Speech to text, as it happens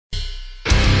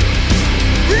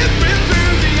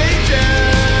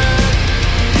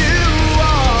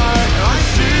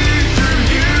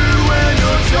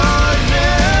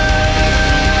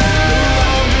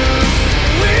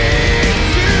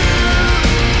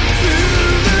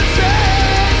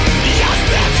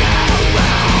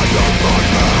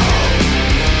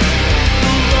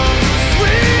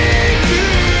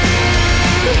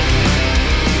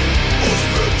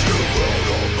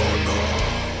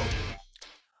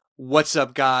What's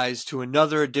up, guys, to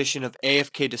another edition of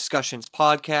AFK Discussions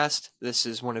podcast. This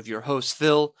is one of your hosts,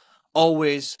 Phil,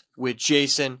 always with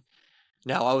Jason.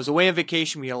 Now, I was away on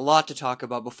vacation. We had a lot to talk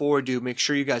about. Before we do, make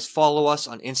sure you guys follow us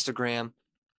on Instagram,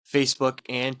 Facebook,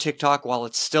 and TikTok while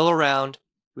it's still around.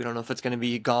 We don't know if it's going to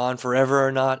be gone forever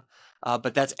or not,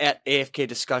 but that's at AFK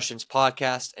Discussions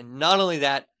podcast. And not only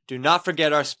that, do not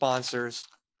forget our sponsors,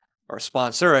 or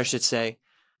sponsor, I should say,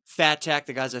 Fat Tack,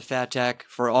 the guys at Fat Tack,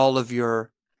 for all of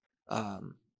your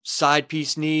side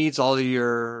piece needs, all of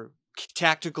your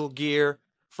tactical gear,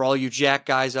 for all you jack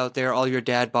guys out there, all your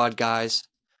dad bod guys,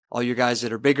 all your guys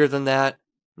that are bigger than that.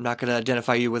 I'm not going to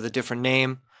identify you with a different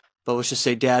name, but let's just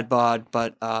say dad bod.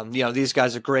 But, these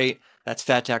guys are great. That's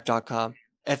fattac.com.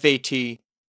 F-A-T-T-A-C,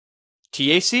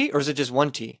 or is it just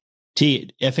one T?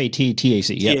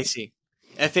 F-A-T-T-A-C. Yep. T-A-C.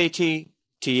 F-A-T-T-A-C.com.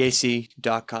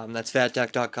 That's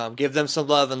fattac.com. Give them some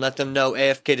love and let them know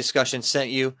AFK Discussion sent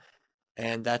you.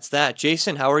 And that's that.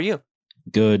 Jason, how are you?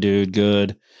 Good, dude.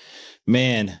 Good.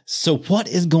 Man, so what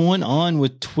is going on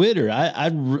with Twitter?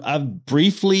 I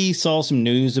briefly saw some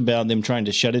news about them trying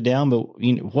to shut it down, but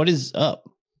what is up?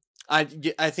 I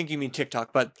think you mean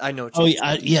TikTok, but I know.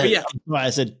 Yeah. That's why I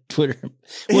said Twitter.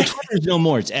 Well, Twitter's no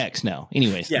more. It's X now.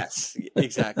 Anyways. Yes,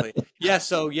 exactly. Yeah.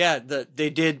 So they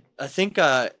did. I think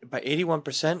by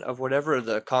 81% of whatever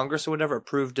the Congress or whatever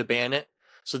approved to ban it.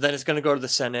 So then it's going to go to the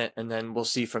Senate, and then we'll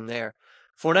see from there.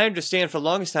 For what I understand, for the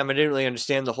longest time, I didn't really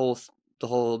understand the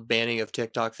whole banning of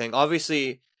TikTok thing.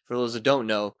 Obviously, for those that don't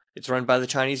know, it's run by the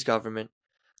Chinese government.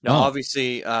 Now,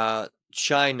 obviously,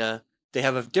 China, they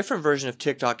have a different version of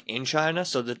TikTok in China.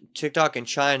 So the TikTok in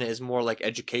China is more like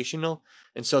educational.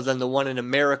 And so then the one in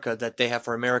America that they have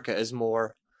for America is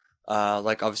more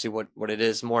like obviously what it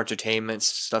is, more entertainment,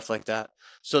 stuff like that.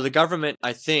 So the government,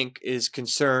 I think, is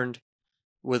concerned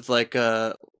with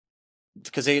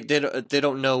because they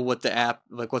don't know what the app,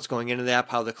 like what's going into the app,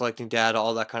 how they're collecting data,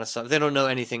 all that kind of stuff. They don't know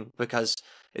anything because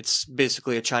it's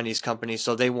basically a Chinese company.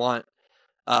 So they want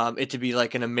it to be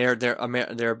like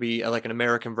there be like an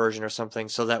American version or something.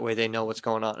 So that way they know what's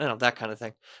going on, that kind of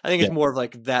thing. I think it's more of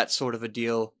like that sort of a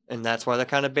deal. And that's why they're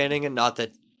kind of banning it. Not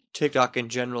that TikTok in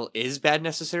general is bad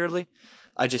necessarily.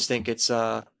 I just think it's,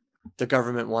 the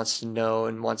government wants to know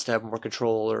and wants to have more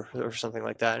control or something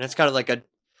like that. And it's kind of like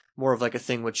more of like a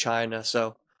thing with China.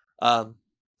 So, I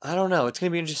don't know. It's going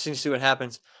to be interesting to see what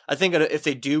happens. I think if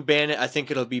they do ban it, I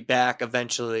think it'll be back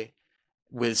eventually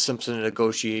with some sort of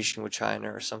negotiation with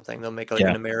China or something. They'll make like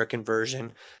an American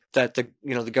version that the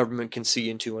government can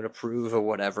see into and approve or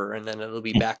whatever. And then it'll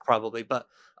be back probably. But,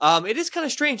 it is kind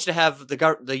of strange to have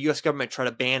the U.S. government try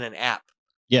to ban an app.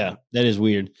 Yeah, that is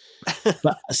weird.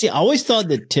 But see, I always thought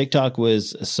that TikTok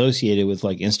was associated with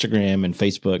like Instagram and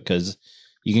Facebook because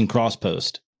you can cross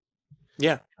post.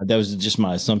 Yeah, that was just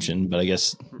my assumption, but I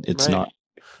guess it's not.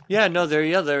 Yeah, no,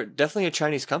 they're definitely a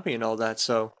Chinese company and all that.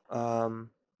 So,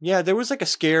 there was like a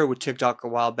scare with TikTok a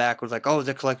while back with like, oh,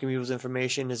 they're collecting people's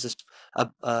information. Is this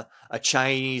a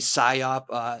Chinese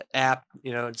psyop app,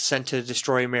 sent to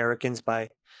destroy Americans by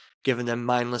giving them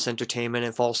mindless entertainment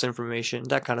and false information,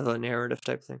 that kind of a narrative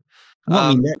type thing. Well,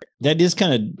 I mean, that is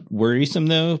kind of worrisome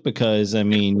though, because I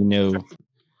mean,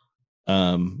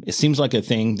 it seems like a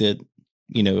thing that,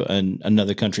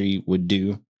 another country would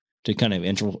do to kind of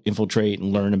infiltrate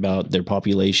and learn about their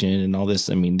population and all this.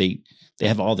 I mean, they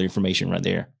have all their information right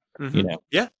there,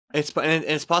 Yeah, it's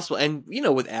possible. And,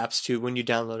 with apps too, when you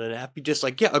download an app, you just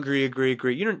like, agree.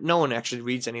 No one actually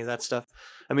reads any of that stuff.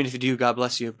 I mean, if you do, God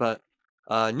bless you, but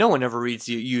no one ever reads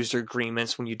the user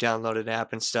agreements when you download an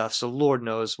app and stuff. So Lord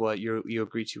knows what you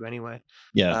agree to anyway.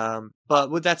 Yeah. But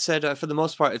with that said, for the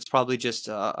most part, it's probably just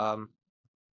a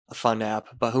fun app.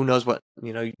 But who knows what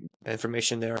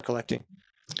information they are collecting.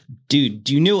 Dude,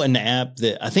 do you know an app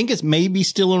that I think it's maybe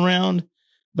still around,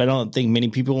 but I don't think many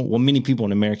people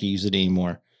in America use it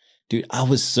anymore. Dude, I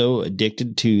was so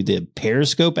addicted to the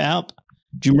Periscope app.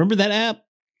 Do you remember that app?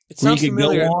 It sounds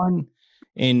familiar. Go on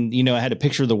and I had a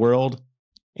picture of the world.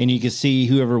 And you could see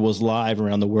whoever was live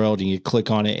around the world, and you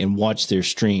click on it and watch their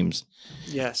streams.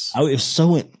 Yes, I was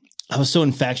so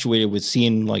infatuated with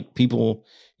seeing like people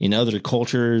in other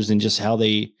cultures and just how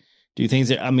they do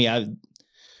things. I mean,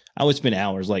 I would spend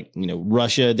hours like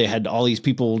Russia. They had all these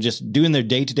people just doing their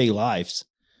day-to-day lives.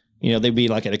 They'd be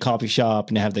like at a coffee shop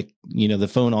and have the the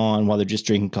phone on while they're just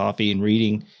drinking coffee and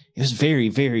reading. It was very,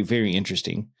 very, very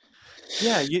interesting.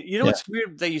 Yeah, what's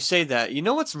weird that you say that. You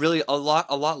know what's really a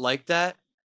lot like that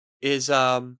is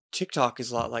TikTok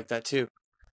is a lot like that too.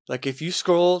 Like if you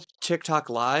scroll TikTok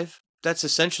live, that's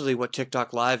essentially what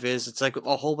TikTok live is. It's like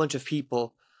a whole bunch of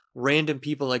people, random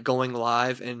people like going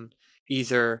live and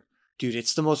either, dude,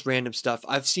 it's the most random stuff.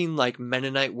 I've seen like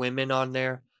Mennonite women on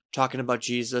there talking about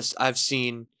Jesus. I've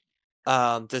seen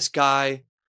this guy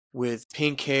with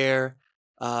pink hair,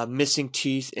 missing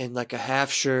teeth, and like a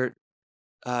half shirt,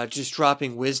 just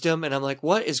dropping wisdom, and I'm like,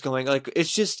 what is going on? Like,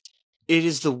 it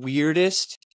is the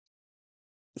weirdest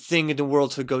thing in the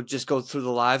world to go through the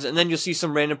lives, and then you'll see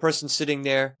some random person sitting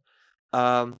there,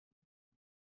 um,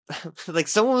 like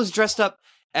someone was dressed up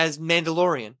as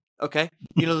Mandalorian. Okay,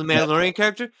 you know the Mandalorian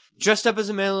character dressed up as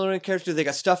a Mandalorian character. They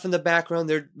got stuff in the background.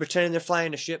 They're pretending they're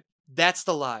flying a ship. That's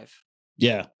the live. Yeah.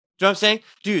 Do you know what I'm saying?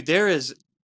 Dude, there is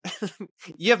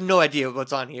you have no idea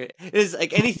what's on here. It is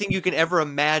like anything you can ever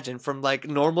imagine, from like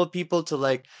normal people to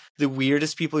like the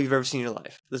weirdest people you've ever seen in your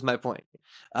life. That's my point.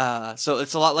 So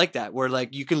it's a lot like that, where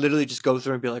like you can literally just go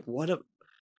through and be like, what a,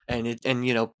 and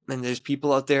you know, and there's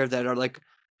people out there that are like,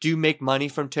 do make money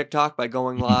from TikTok by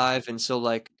going live. And so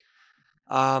like,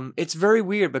 it's very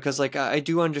weird because like, I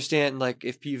do understand, like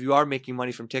if you are making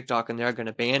money from TikTok and they're going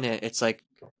to ban it, it's like,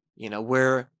 you know,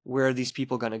 where are these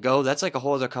people going to go? That's like a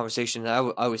whole other conversation that I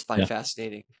always find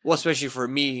fascinating. Well, especially for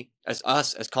me as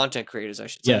content creators, I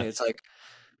should say. It's like,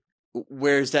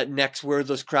 where's that next, where are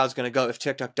those crowds going to go? If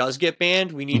TikTok does get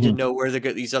banned, we need to know where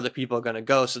these other people are going to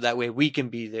go. So that way we can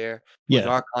be there with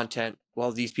our content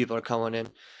while these people are coming in.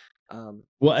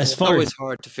 Well, as far it's always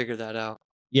hard to figure that out.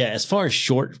 Yeah. As far as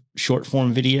short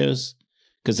form videos,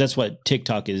 because that's what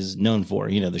TikTok is known for,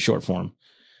 you know, the short form.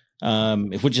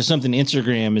 Which is something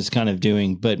Instagram is kind of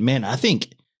doing, but man, I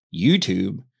think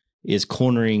YouTube is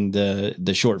cornering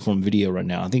the short form video right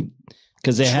now. I think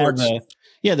because they have,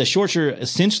 the shorts are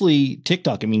essentially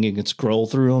TikTok. I mean, you can scroll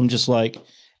through them just like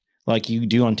you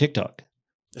do on TikTok.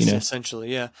 You know,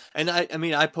 essentially, yeah. And I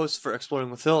mean, I post for Exploring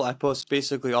with Phil. I post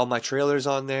basically all my trailers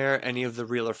on there. Any of the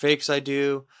real or fakes I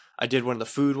do. I did one of the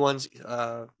food ones.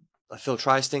 Phil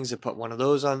tries things and put one of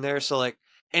those on there. So like,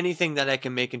 anything that I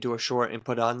can make into a short and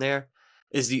put on there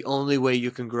is the only way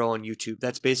you can grow on YouTube.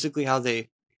 That's basically how they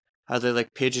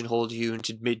like pigeonhole you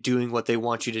into doing what they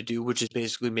want you to do, which is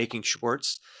basically making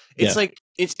shorts. It's like,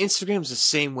 Instagram's the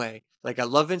same way. Like, I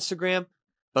love Instagram,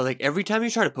 but like every time you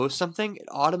try to post something, it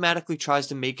automatically tries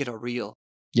to make it a reel.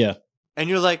 Yeah. And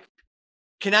you're like,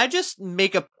 can I just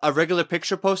make a regular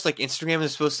picture post like Instagram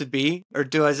is supposed to be? Or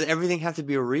does everything have to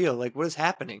be a reel? Like, what is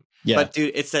happening? Yeah. But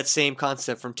dude, it's that same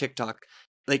concept from TikTok.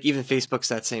 Like even Facebook's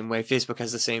that same way. Facebook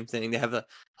has the same thing. They have a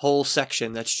whole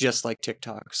section that's just like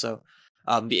TikTok. So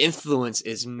the influence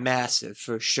is massive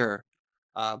for sure.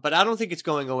 But I don't think it's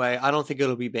going away. I don't think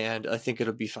it'll be banned. I think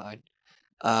it'll be fine.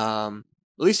 At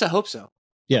least I hope so.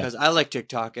 Yeah. Because I like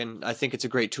TikTok and I think it's a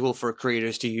great tool for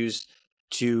creators to use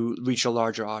to reach a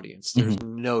larger audience. There's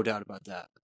no doubt about that.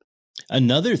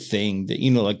 Another thing that,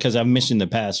 you know, like, because I've mentioned in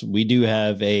the past, we do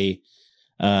have a,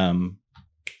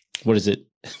 what is it?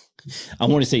 I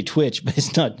want to say Twitch, but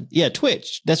it's not. Yeah,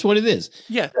 Twitch. That's what it is.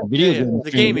 Yeah, the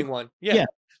gaming one. Yeah,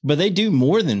 but they do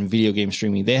more than video game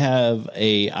streaming. They have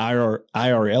a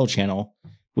IRL channel,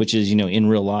 which is, you know, in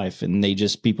real life, and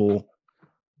people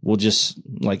will just,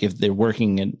 like, if they're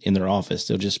working in their office,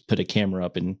 they'll just put a camera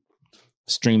up and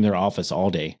stream their office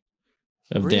all day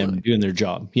of them doing their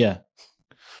job. Yeah.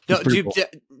 No, dude, cool.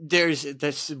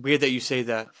 That's weird that you say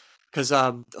that, because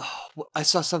I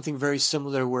saw something very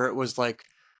similar where it was like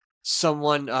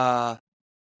someone, I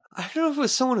don't know if it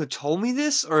was someone who told me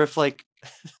this or if like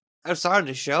I saw it on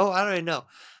the show. I don't even know,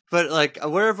 but like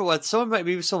wherever it was,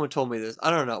 maybe someone told me this.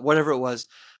 I don't know, whatever it was,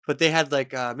 but they had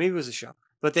like maybe it was a show,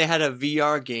 but they had a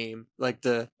VR game, like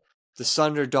the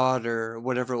son or daughter or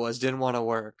whatever it was didn't want to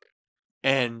work,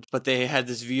 but they had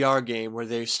this VR game where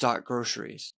they stock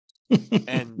groceries.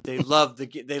 And they loved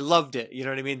it. You know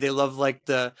what I mean? They love like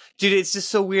dude. It's just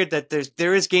so weird that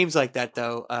there is games like that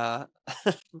though.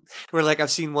 Where like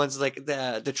I've seen ones like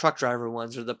the truck driver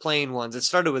ones or the plane ones. It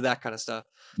started with that kind of stuff,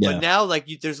 but now like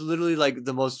there's literally like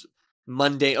the most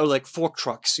mundane, or like fork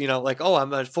trucks. You know, like, oh,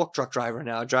 I'm a fork truck driver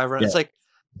now. It's like,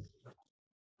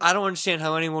 I don't understand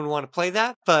how anyone would want to play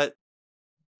that, but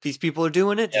these people are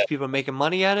doing it. These people are making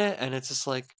money at it, and it's just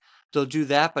like, they'll do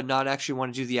that, but not actually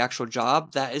want to do the actual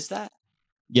job.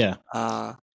 Yeah.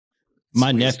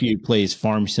 My nephew plays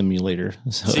Farm Simulator.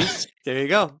 So. See, there you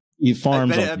go. He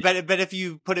farms. I bet if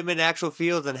you put him in actual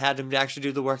field and had him to actually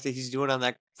do the work that he's doing on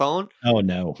that phone. Oh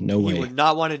no way. He would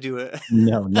not want to do it.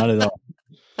 No, not at all.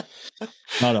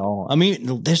 Not at all. I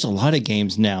mean, there's a lot of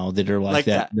games now that are like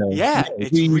that. Yeah,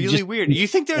 it's really weird. You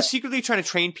think they're secretly trying to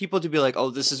train people to be like, oh,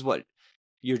 this is what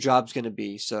your job's going to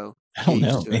be. So I don't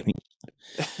know. Maybe.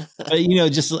 But, you know,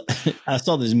 just I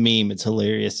saw this meme. It's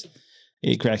hilarious.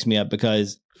 It cracks me up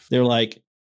because they're like,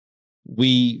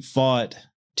 we fought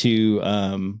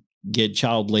to get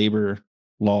child labor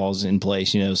laws in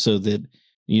place, you know, so that,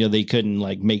 you know, they couldn't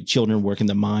like make children work in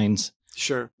the mines.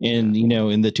 Sure. And,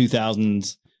 in the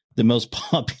 2000s, the most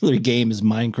popular game is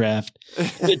Minecraft.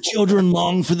 The children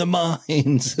long for the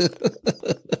mines.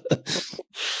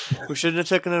 We shouldn't have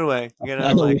taken it away.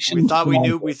 I know,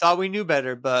 We thought we knew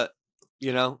better, but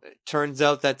it turns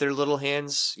out that their little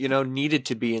hands, needed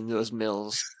to be in those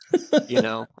mills.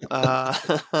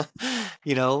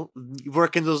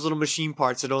 Working those little machine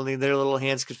parts that only their little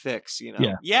hands could fix.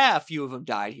 Yeah, a few of them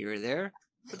died here or there,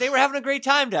 but they were having a great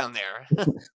time down there.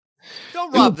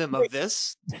 Don't rob them of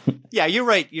this. Yeah, you're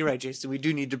right. You're right, Jason. We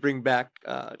do need to bring back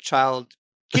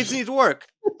kids need to work.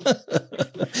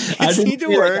 Kids need to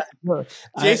work.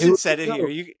 Jason said it here.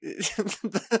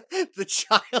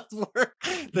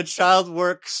 The child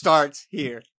work starts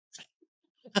here.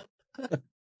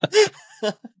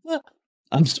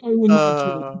 I'm sorry when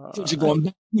kids are going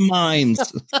back to the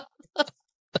mines.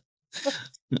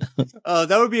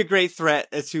 That would be a great threat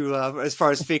as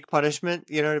far as fake punishment.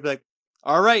 To be like,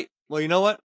 all right, well, you know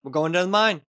what? We're going down the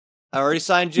mine. I already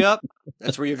signed you up.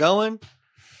 That's where you're going.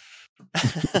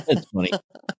 That's funny.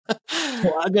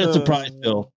 Well, I got a surprise,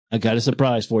 Bill. I got a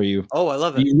surprise for you. Oh, I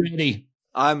love it. Are you ready?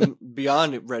 I'm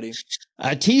beyond ready.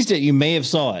 I teased it. You may have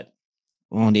saw it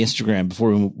on Instagram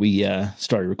before we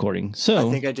started recording. So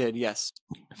I think I did. Yes.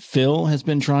 Phil has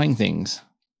been trying things,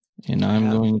 and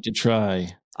I'm going to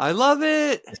try. I love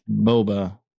it.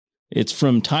 Boba. It's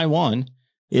from Taiwan.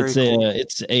 It's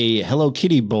a Hello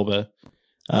Kitty boba.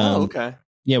 Okay.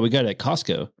 Yeah, we got it at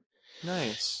Costco.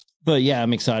 Nice. But yeah,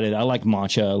 I'm excited. I like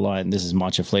matcha a lot, and this is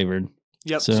matcha flavored.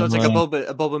 Yep. So it's like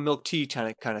a boba milk tea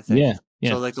kind of thing. Yeah.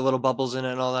 So like the little bubbles in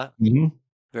it and all that. Mm-hmm.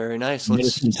 Very nice.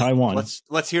 It's in Taiwan.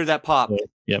 Let's hear that pop.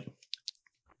 Yep.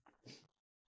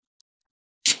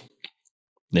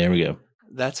 There we go.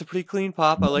 That's a pretty clean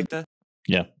pop. I like that.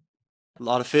 Yeah. A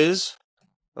lot of fizz.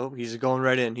 Oh, he's going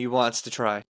right in. He wants to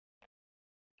try.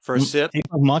 First sip.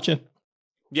 Matcha.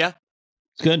 Yeah.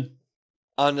 It's good.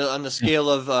 On the scale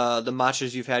of the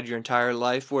matchas you've had your entire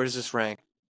life, where does this rank?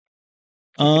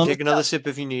 You can take another sip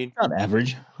if you need. About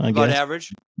average, I guess. About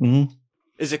average? Mm-hmm.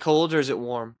 Is it cold or is it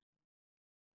warm?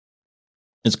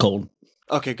 It's cold.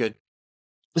 Okay, good.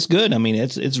 It's good. I mean,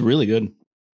 it's really good.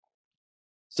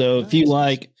 So if you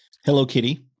like Hello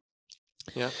Kitty,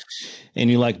 and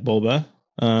you like boba,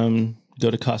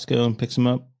 go to Costco and pick some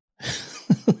up.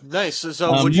 Nice.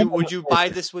 So would you buy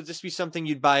this? Would this be something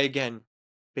you'd buy again,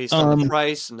 based on the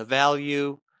price and the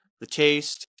value, the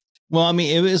taste? Well, I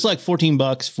mean, it was like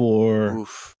 $14 for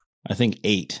I think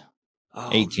 8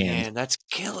 cans. Man, that's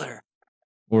killer.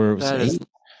 Or that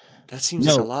seems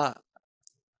like a lot.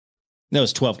 No,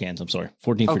 it's 12 cans. I'm sorry,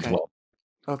 14 for 12.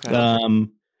 Okay. And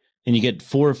you get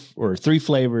 4 or 3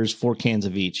 flavors, 4 cans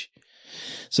of each.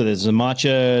 So there's the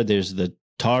matcha, there's the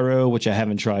taro, which I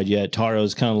haven't tried yet. Taro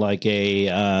is kind of like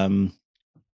a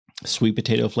sweet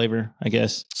potato flavor, I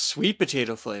guess. Sweet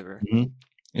potato flavor. Mm-hmm.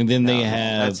 And then they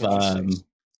have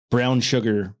brown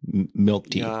sugar milk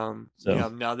tea.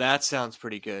 Now that sounds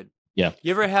pretty good. Yeah.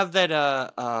 You ever have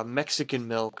that Mexican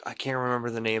milk? I can't remember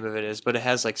the name of it but it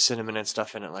has like cinnamon and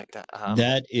stuff in it like that.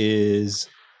 That is,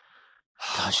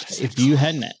 gosh, if you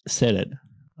hadn't said it,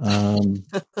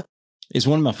 it's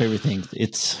one of my favorite things.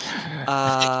 It's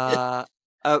I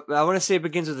want to say it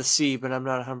begins with a C, but I'm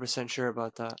not 100% sure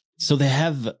about that. So they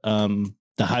have the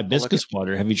hibiscus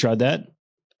water. Have you tried that?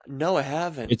 No, I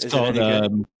haven't. It's called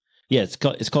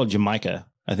it's called Jamaica,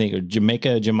 I think, or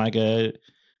Jamaica,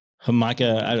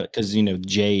 because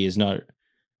J is not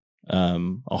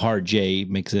a hard J,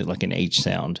 makes it like an H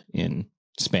sound in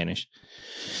Spanish.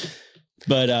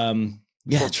 But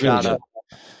it's really good.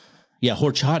 Yeah,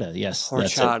 horchata. Yes,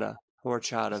 horchata.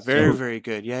 Very, very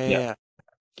good. Yeah.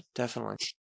 Definitely.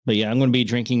 But yeah, I'm going to be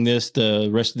drinking this the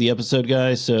rest of the episode,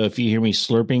 guys. So if you hear me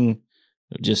slurping,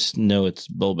 just know it's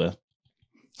boba.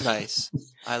 Nice.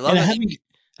 I love it.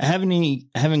 I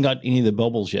haven't got any of the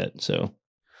bubbles yet. So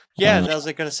yeah, I was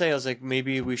going to say,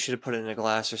 maybe we should have put it in a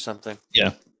glass or something.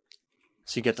 Yeah.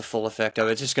 So you get the full effect of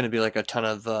it. It's just going to be like a ton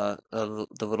of the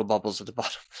little bubbles at the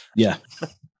bottom. Yeah.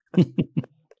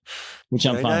 Which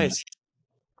I'm fine. Nice.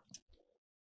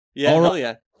 Yeah, hell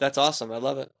yeah. That's awesome. I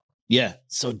love it. Yeah.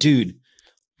 So, dude,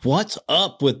 what's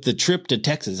up with the trip to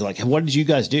Texas? Like, what did you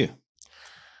guys do?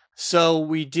 So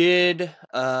we did,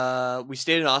 we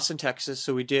stayed in Austin, Texas.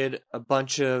 So we did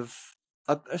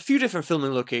a few different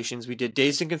filming locations. We did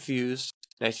Dazed and Confused,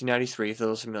 1993, if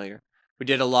those are familiar. We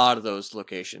did a lot of those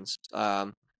locations.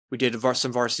 We did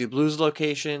some Varsity Blues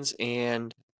locations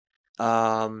and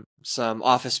some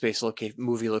Office Space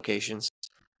movie locations.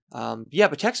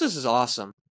 But Texas is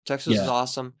awesome. Texas is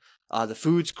awesome. The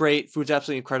food's great. Food's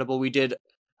absolutely incredible. We did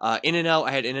In-N-Out,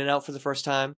 I had In-N-Out for the first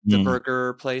time. The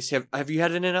burger place. Have you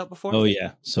had In-N-Out before? Oh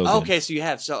yeah, so good. Okay, so you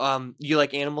have. So you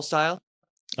like animal style?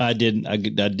 I did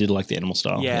like the animal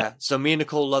style. Yeah. So me and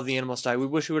Nicole love the animal style. We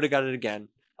wish we would have got it again.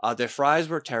 Their fries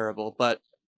were terrible, but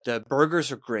the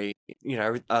burgers are great. You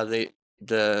know,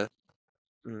 the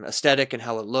aesthetic and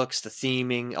how it looks, the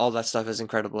theming, all that stuff is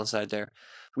incredible inside there.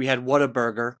 We had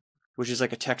Whataburger, which is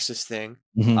like a Texas thing.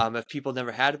 If people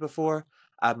never had it before,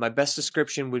 my best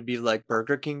description would be like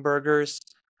Burger King burgers.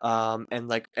 And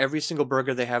like every single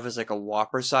burger they have is like a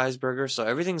Whopper size burger. So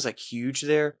everything's like huge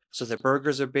there. So their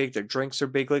burgers are big, their drinks are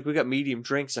big. Like we got medium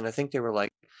drinks, and I think they were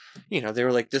like, they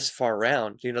were like this far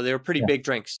around. They were pretty big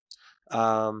drinks.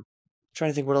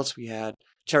 Trying to think what else we had.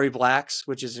 Cherry Blacks,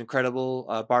 which is an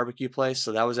incredible barbecue place.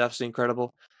 So that was absolutely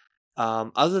incredible.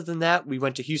 Other than that, we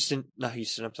went to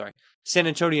San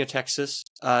Antonio, Texas.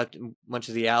 Went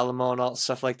to the Alamo and all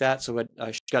stuff like that. So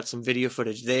I got some video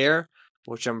footage there,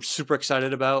 which I'm super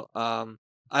excited about. That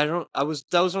was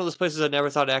one of those places I never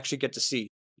thought I'd actually get to see.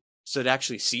 So to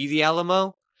actually see the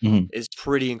Alamo is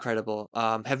pretty incredible.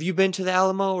 Have you been to the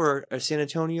Alamo or San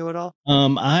Antonio at all?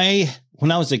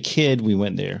 When I was a kid, we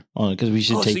went there because we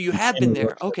should take. So you have been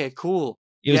there. Okay, cool.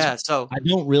 So I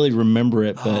don't really remember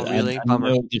it, but really? I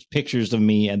know there's pictures of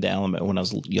me at the Alamo when I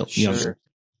was younger.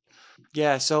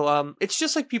 Yeah, so it's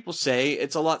just like people say,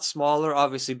 it's a lot smaller,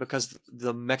 obviously, because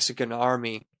the Mexican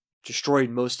army destroyed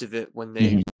most of it when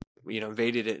they,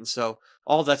 invaded it, and so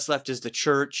all that's left is the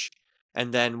church,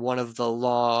 and then one of the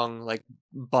long like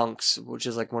bunks, which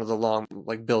is like one of the long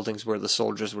like buildings where the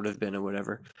soldiers would have been or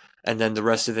whatever, and then the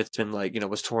rest of it's been like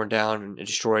was torn down and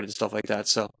destroyed and stuff like that.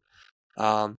 So,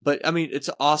 but I mean, it's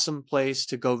an awesome place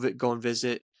to go and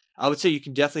visit. I would say you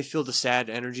can definitely feel the sad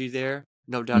energy there,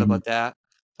 no doubt about that.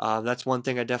 That's one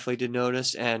thing I definitely did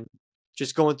notice, and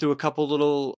just going through a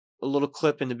little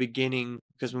clip in the beginning,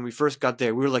 because when we first got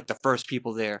there, we were like the first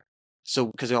people there. So,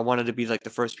 because I wanted to be like the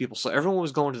first people. So everyone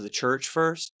was going to the church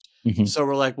first. So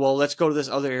we're like, well, let's go to this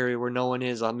other area where no one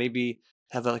is. I'll maybe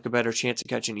have like a better chance of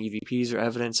catching EVPs or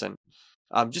evidence. And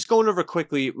just going over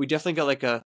quickly, we definitely got like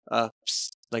a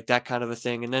like that kind of a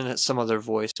thing. And then some other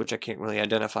voice, which I can't really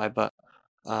identify, but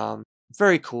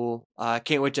very cool. I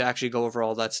can't wait to actually go over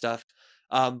all that stuff.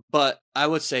 But I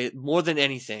would say more than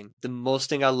anything, the most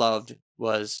thing I loved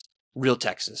was real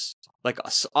Texas. Like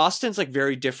Austin's like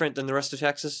very different than the rest of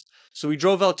Texas. So we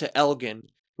drove out to Elgin,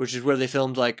 which is where they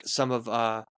filmed like some of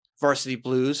Varsity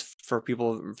Blues, for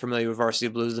people familiar with Varsity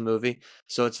Blues, the movie.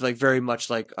 So it's like very much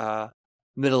like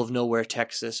middle of nowhere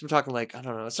Texas. We're talking like, I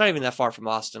don't know, it's not even that far from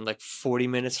Austin, like 40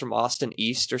 minutes from Austin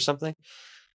east or something.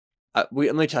 Let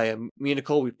me tell you, me and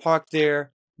Nicole, we parked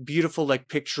there. Beautiful, like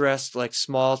picturesque, like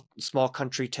small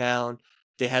country town.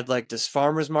 They had like this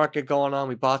farmer's market going on.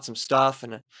 We bought some stuff,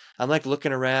 and I'm like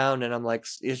looking around, and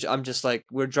I'm just like,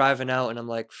 we're driving out, and I'm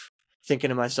like thinking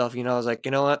to myself, I was like,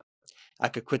 you know what? I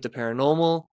could quit the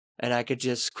paranormal, and I could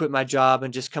just quit my job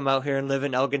and just come out here and live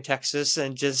in Elgin, Texas,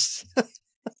 and just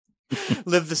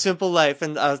live the simple life.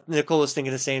 And Nicole was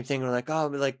thinking the same thing. We're like,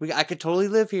 oh, I could totally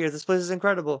live here. This place is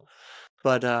incredible.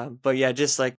 But yeah,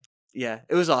 just like. Yeah,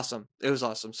 it was awesome.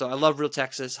 So I love real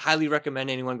Texas. Highly recommend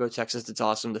anyone go to Texas. It's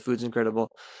awesome. The food's incredible.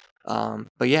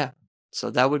 But yeah, so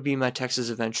that would be my Texas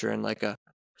adventure in like a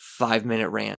 5-minute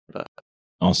rant. But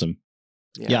awesome.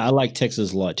 Yeah, I like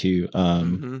Texas a lot too.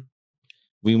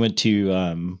 We went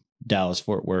to Dallas,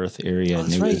 Fort Worth area. Oh,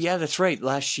 that's right. That's right.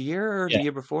 Last year or the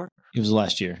year before? It was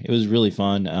last year. It was really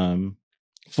fun.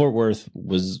 Fort Worth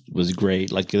was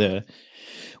great. Like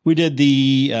we did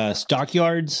the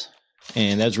stockyards.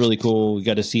 And that's really cool. We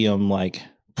got to see them like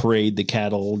parade the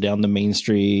cattle down the main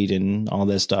street and all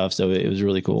that stuff. So it was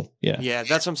really cool. Yeah. Yeah.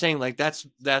 That's what I'm saying. Like that's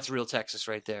real Texas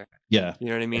right there. Yeah. You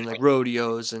know what I mean? Like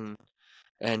rodeos and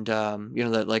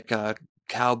that like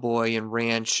cowboy and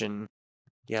ranch and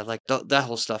like that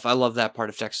whole stuff. I love that part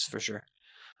of Texas for sure.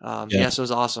 So it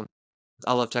was awesome.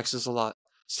 I love Texas a lot.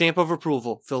 Stamp of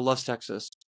approval. Phil loves Texas.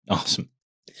 Awesome.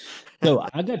 So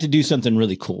I got to do something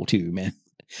really cool too, man.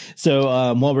 So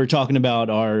while we're talking about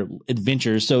our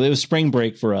adventures, so it was spring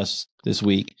break for us this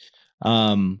week.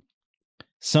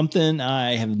 Something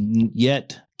I have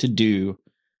yet to do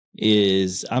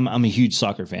is I'm a huge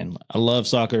soccer fan. I love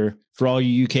soccer. For all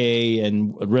you UK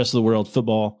and the rest of the world,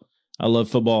 football. I love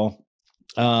football.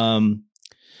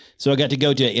 So I got to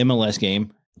go to an MLS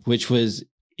game, which was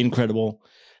incredible.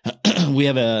 We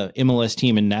have a MLS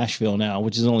team in Nashville now,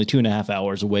 which is only 2.5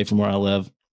 hours away from where I live.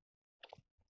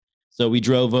 So we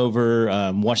drove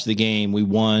over, watched the game. We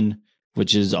won,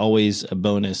 which is always a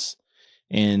bonus.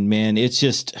 And man, it's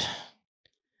just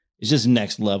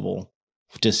next level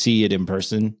to see it in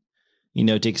person.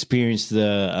 to experience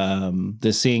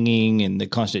the singing and the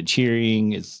constant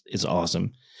cheering. It's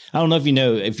awesome. I don't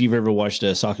know if you've ever watched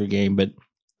a soccer game, but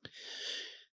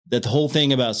that the whole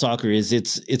thing about soccer is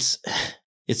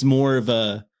it's more of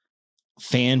a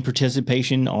fan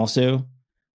participation also.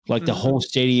 Like the whole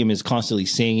stadium is constantly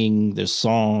singing their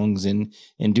songs and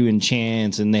doing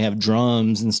chants, and they have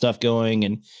drums and stuff going,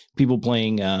 and people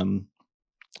playing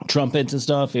trumpets and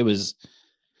stuff. It was,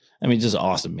 just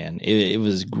awesome, man. It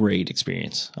was a great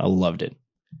experience. I loved it.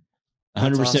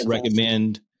 100% awesome.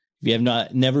 Recommend. If you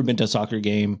have never been to a soccer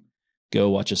game, go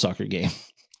watch a soccer game.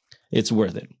 It's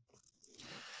worth it.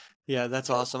 Yeah, that's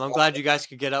awesome. I'm glad you guys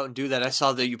could get out and do that. I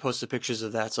saw that you posted pictures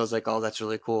of that, so I was like, oh, that's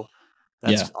really cool.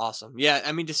 That's awesome. Yeah,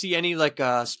 to see any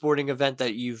sporting event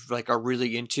that you've are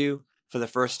really into for the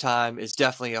first time is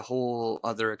definitely a whole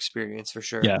other experience for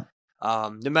sure. Yeah.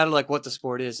 No matter what the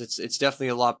sport is, it's definitely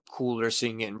a lot cooler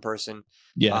seeing it in person.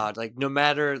 Yeah. No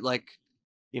matter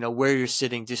where you're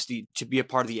sitting, just to be a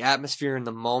part of the atmosphere in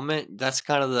the moment. That's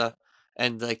kind of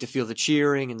to feel the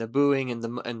cheering and the booing and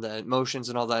the emotions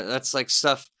and all that. That's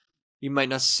stuff you might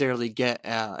necessarily get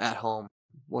at home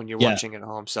when you're watching at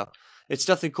home. So it's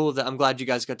definitely cool that I'm glad you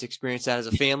guys got to experience that as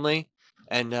a family.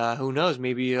 And who knows,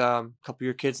 maybe a couple of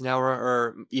your kids now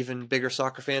are even bigger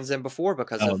soccer fans than before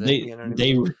because of it. You know what I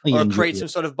mean? Really or create some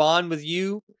sort of bond with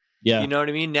you. Yeah. You know what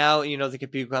I mean? Now, they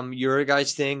could become your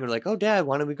guys' thing. Or oh, Dad,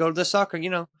 why don't we go to the soccer?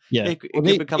 Yeah. It could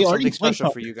become something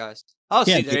special for you guys. Oh,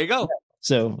 see, there you go.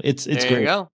 So it's there great. There you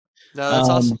go. No, that's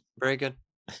awesome. Very good.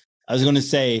 I was going to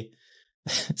say,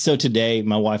 so today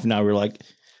my wife and I were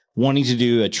wanting to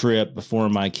do a trip before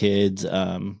my kids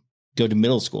go to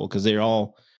middle school, because they're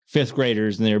all fifth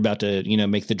graders and they're about to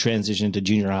make the transition to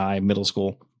junior high, middle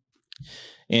school.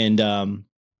 And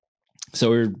so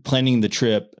we're planning the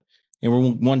trip, and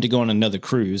we wanted to go on another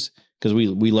cruise because we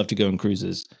love to go on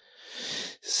cruises.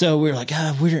 So we're like,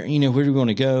 where do we want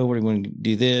to go? Where do we want to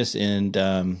do this? And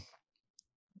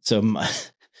so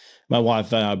my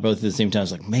wife and I both at the same time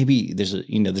was like, maybe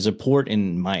there's a port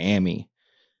in Miami.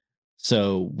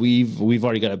 So we've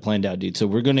already got it planned out, dude. So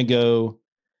we're going to go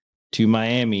to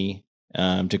Miami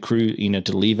to cruise,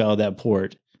 to leave out of that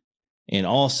port. And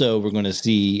also we're going to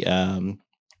see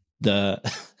the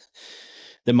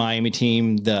Miami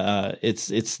team.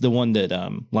 It's the one that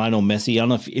Lionel Messi. I don't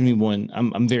know if anyone.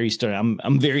 I'm very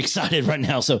excited right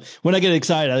now. So when I get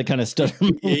excited, I kind of stutter.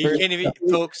 Yeah, you can't even,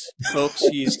 folks.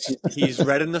 He's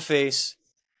red in the face.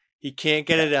 He can't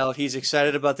get it out. He's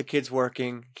excited about the kids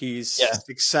working. He's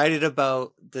excited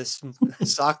about this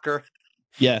soccer.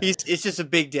 Yeah, it's just a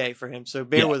big day for him. So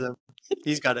bear with him.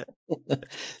 He's got it.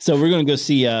 So we're going to go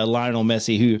see Lionel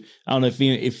Messi, who I don't know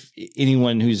if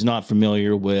anyone who's not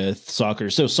familiar with soccer.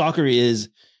 So soccer is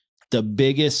the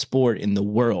biggest sport in the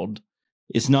world.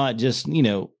 It's not just,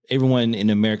 everyone in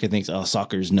America thinks, oh,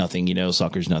 soccer's nothing,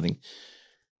 soccer's nothing.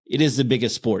 It is the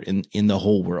biggest sport in the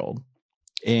whole world.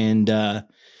 And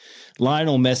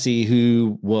Lionel Messi,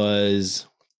 who was,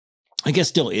 I guess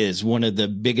still is, one of the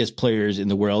biggest players in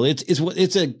the world.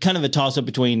 It's a kind of a toss up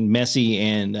between Messi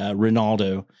and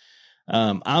Ronaldo.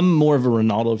 I'm more of a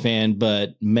Ronaldo fan,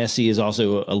 but Messi is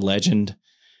also a legend.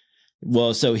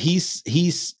 Well, so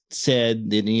he's said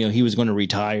that he was going to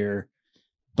retire,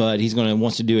 but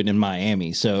wants to do it in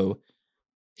Miami. So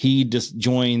he just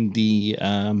joined the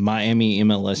Miami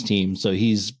MLS team. So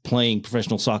he's playing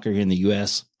professional soccer here in the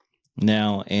U.S.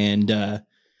 now, and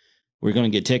we're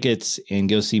going to get tickets and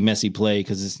go see Messi play,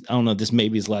 because I don't know, this may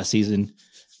be his last season,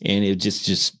 and it would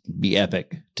just be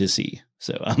epic to see.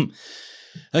 So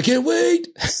I can't wait.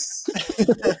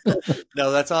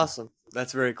 No, that's awesome.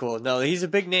 That's very cool. No, he's a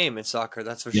big name in soccer.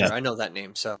 That's for sure. I know that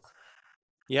name. So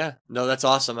yeah, no, that's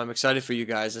awesome. I'm excited for you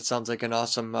guys. It sounds like an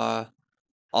awesome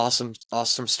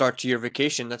start to your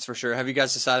vacation. That's for sure. Have you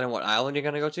guys decided on what island you're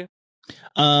going to go to?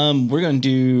 We're going to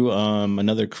do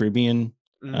another Caribbean.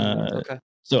 Okay.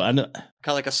 So I know, kind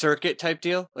of like a circuit type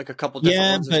deal, like a couple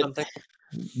different ones or something.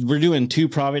 We're doing 2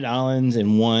 private islands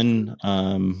and one.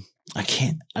 I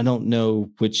don't know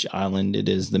which island it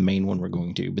is, the main one we're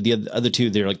going to, but the other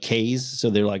 2, they're like cays, so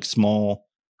they're like small,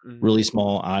 really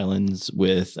small islands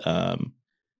with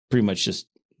pretty much just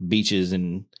beaches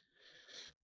and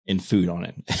food on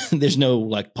it. There's no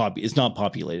it's not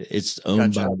populated. It's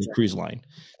owned by the cruise line.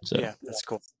 So yeah, that's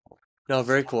cool. No,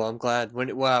 very cool. I'm glad.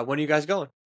 When are you guys going?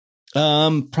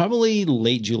 Probably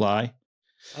late July.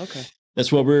 Okay. That's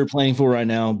what we're planning for right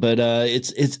now. But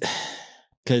it's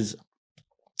because,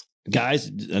 guys,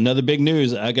 another big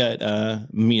news. I got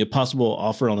a possible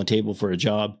offer on the table for a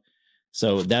job.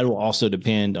 So that will also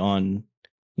depend on,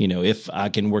 if I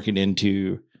can work it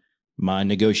into my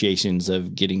negotiations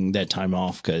of getting that time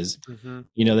off, because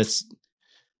that's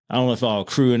I don't know if I'll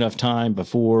accrue enough time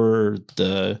before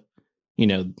the, you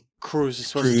know, Cruise is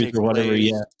supposed to cruise take or whatever.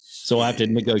 place. Yeah. So I have to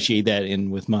negotiate that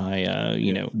in with my,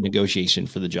 negotiation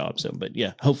for the job. So, but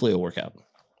yeah, hopefully it'll work out.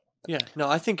 Yeah, no,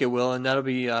 I think it will, and that'll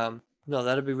be no,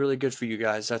 that'll be really good for you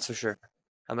guys. That's for sure.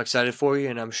 I'm excited for you,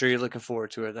 and I'm sure you're looking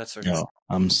forward to it. That's for sure.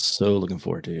 I'm so looking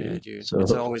forward to it. Yeah, dude. So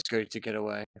It's always good to get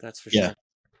away. That's for yeah. sure.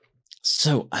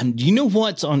 So, do you know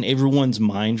what's on everyone's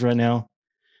mind right now?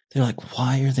 They're like,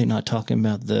 why are they not talking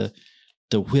about the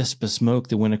wisp of smoke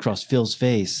that went across Phil's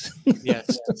face?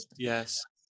 Yes, yes.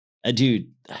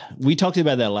 Dude, we talked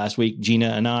about that last week, Gina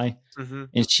and I, Mm-hmm.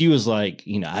 and she was like,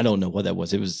 I don't know what that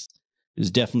was. It was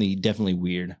definitely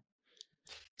weird.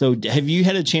 So, have you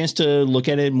had a chance to look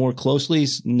at it more closely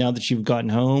now that you've gotten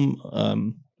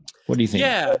home? What do you think?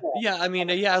 Yeah. I mean,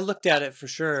 yeah, I looked at it for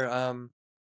sure.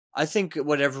 I think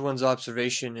what everyone's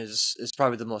observation is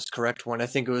probably the most correct one. I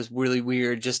think it was really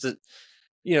weird, just that,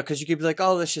 because you could be like,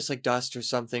 oh, that's just like dust or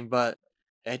something, but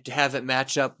to have it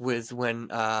match up with when,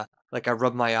 like I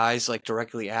rubbed my eyes like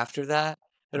directly after that,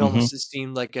 it almost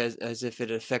seemed like as if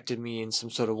it affected me in some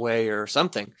sort of way or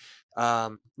something.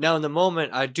 Now in the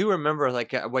moment, I do remember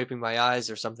like wiping my eyes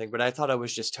or something, but I thought I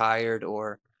was just tired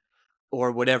or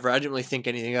whatever. I didn't really think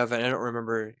anything of it. I don't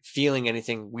remember feeling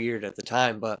anything weird at the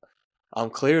time, but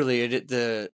clearly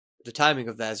the timing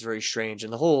of that is very strange,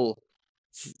 and the whole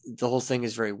thing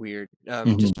is very weird.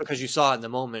 Just because you saw it in the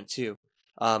moment too.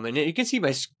 And you can see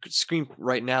my screen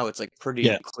right now. It's like pretty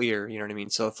clear. You know what I mean?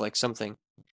 So if like something,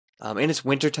 and it's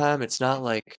wintertime, it's not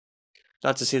like,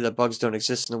 not to say that bugs don't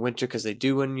exist in the winter, because they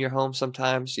do in your home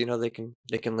sometimes. They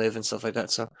can live and stuff like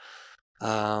that. So,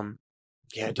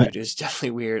 yeah, dude, it's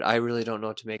definitely weird. I really don't know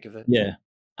what to make of it. Yeah.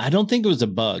 I don't think it was a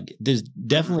bug. There's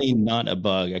definitely not a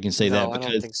bug. I can say that because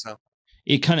I don't think so.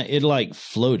 It like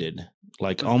floated,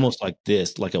 like almost like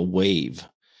this, like a wave.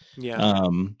 Yeah.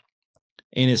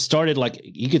 And it started like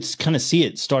you could kind of see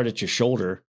it start at your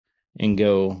shoulder and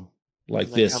go like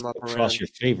this across your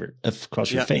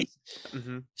your face.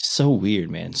 So weird,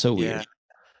 man. So weird.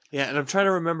 Yeah, and I'm trying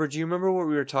to remember. Do you remember what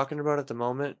we were talking about at the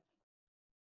moment?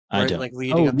 I don't. Like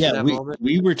leading up to that moment.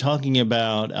 We were talking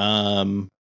about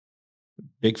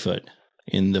Bigfoot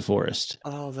in the forest.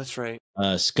 Oh, that's right.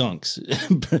 Skunks,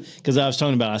 because I was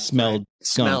talking about I smelled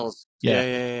smells.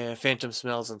 Yeah. Phantom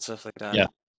smells and stuff like that.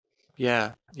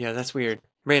 Yeah. That's weird.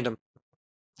 Random.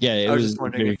 Yeah, I was just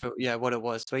wondering what it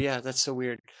was, but yeah, that's so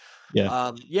weird.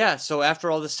 Yeah. So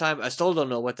after all this time, I still don't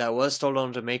know what that was. Still don't know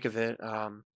what to make of it.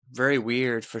 Very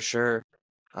weird for sure.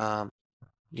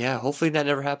 Yeah. Hopefully that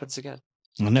never happens again.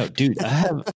 I know, dude. I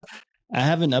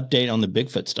have an update on the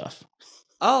Bigfoot stuff.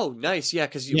 Oh, nice. Yeah,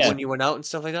 because when you went out and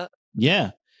stuff like that.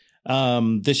 Yeah.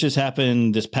 This just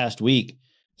happened this past week.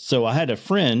 So I had a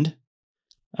friend.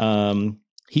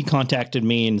 He contacted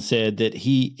me and said that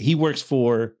he works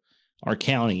for our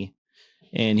county,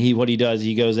 and what he does,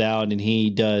 he goes out and he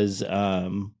does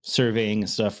surveying and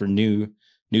stuff for new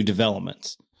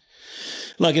developments.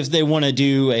 Like if they want to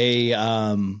do a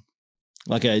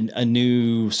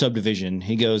new subdivision,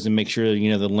 he goes and makes sure,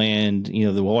 the land,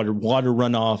 the water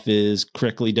runoff is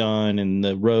correctly done and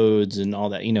the roads and all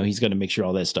that, he's got to make sure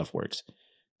all that stuff works.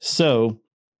 So,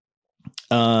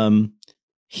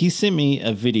 he sent me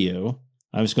a video.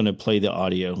 I was going to play the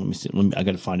audio. Let me see. I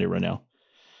got to find it right now.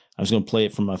 I was going to play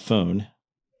it from my phone.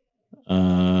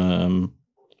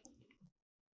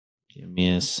 Give me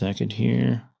a second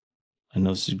here. I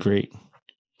know this is great.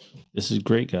 This is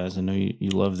great, guys. I know you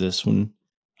love this one.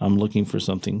 I'm looking for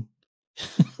something.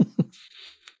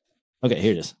 Okay,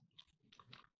 here it is.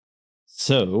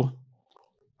 So,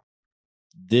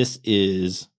 this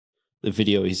is the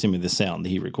video. He sent me the sound that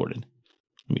he recorded.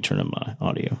 Let me turn on my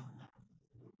audio.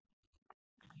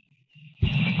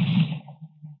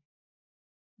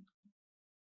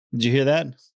 Did you hear that?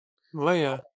 Oh,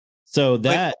 yeah. So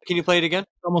that... Can you play it again?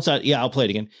 I'll play it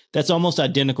again. That's almost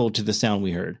identical to the sound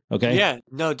we heard. Okay. Yeah.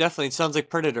 No, definitely. It sounds like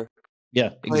Predator. Yeah,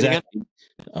 exactly.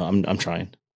 I'm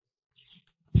trying.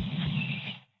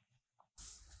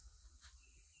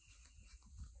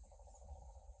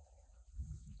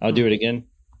 I'll do it again.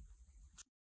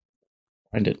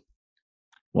 I did.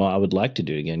 Well, I would like to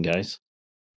do it again, guys.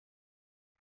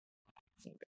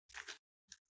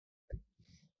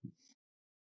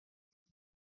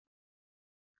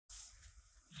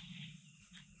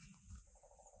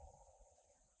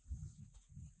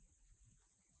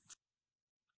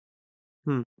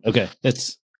 Okay,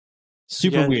 that's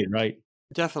super weird, right?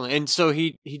 Definitely. And so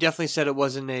he definitely said it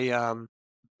wasn't a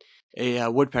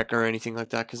woodpecker or anything like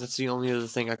that, because that's the only other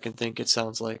thing I can think it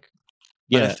sounds like.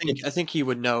 But I think he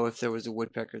would know if there was a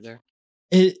woodpecker there.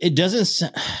 It doesn't.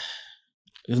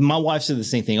 My wife said the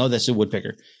same thing. Oh, that's a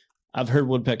woodpecker. I've heard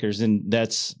woodpeckers, and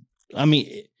that's, I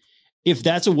mean, if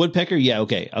that's a woodpecker, yeah,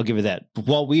 okay, I'll give it that. But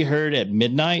what we heard at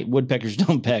midnight, woodpeckers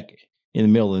don't peck in the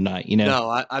middle of the night, you know?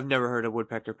 No, I've never heard a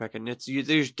woodpecker pecking.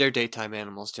 They're daytime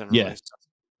animals generally. Yeah. So.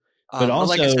 But But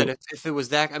like I also, said, if it was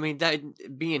that, I mean, that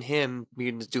being him,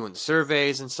 being doing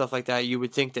surveys and stuff like that, you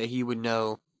would think that he would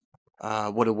know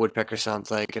what a woodpecker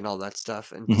sounds like and all that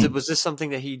stuff. And was this something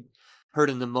that he heard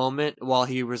in the moment while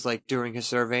he was like doing his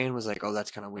survey and was like, "Oh,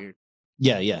 that's kind of weird."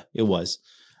 yeah, it was.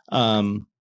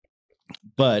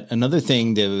 But another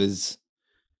thing that was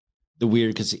the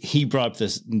weird, because he brought up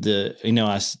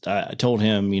I told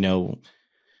him,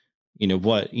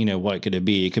 what could it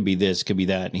be? It could be this, could be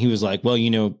that. And he was like, well,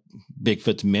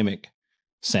 Bigfoot's mimic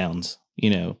sounds,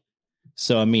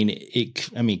 So, I mean,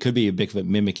 it could be a Bigfoot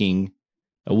mimicking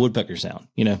a woodpecker sound,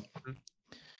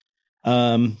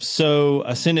 So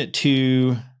I sent it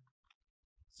to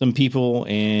some people,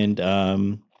 and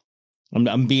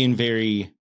I'm being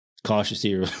very cautious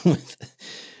here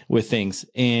with things.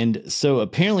 And so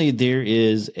apparently there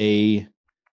is a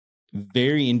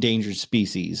very endangered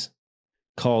species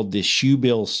called the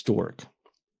shoebill stork,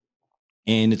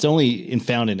 and it's only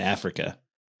found in Africa,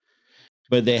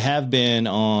 but they have been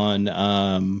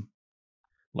on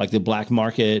like the black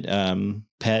market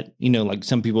pet, like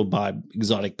some people buy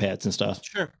exotic pets and stuff.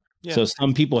 Sure. Yeah. So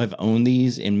some people have owned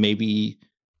these and maybe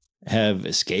have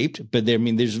escaped, but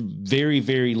there's very,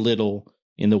 very little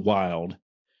in the wild,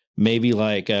 maybe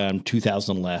like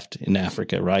 2,000 left in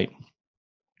Africa, right?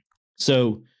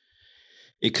 So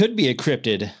it could be a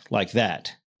cryptid like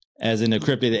that, as in a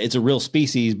cryptid. It's a real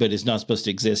species, but it's not supposed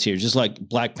to exist here. Just like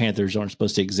black panthers aren't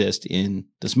supposed to exist in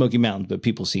the Smoky Mountains, but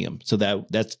people see them. So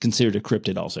that's considered a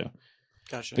cryptid also.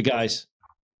 Gotcha. But guys,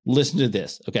 listen to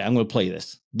this. Okay, I'm going to play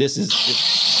this. This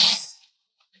is...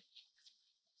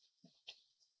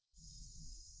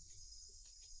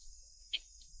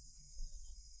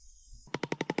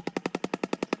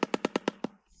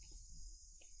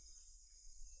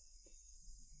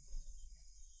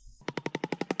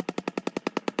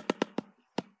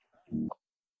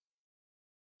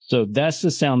 So that's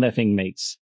the sound that thing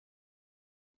makes,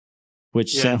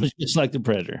 which sounds just like the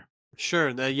predator. Sure.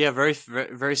 Yeah, very,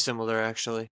 very, very similar,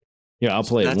 actually. Yeah, I'll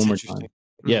play it one more time.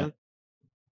 Mm-hmm. Yeah.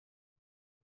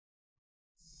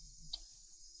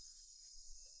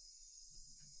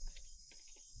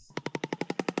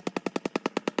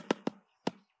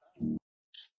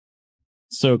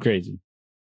 So crazy.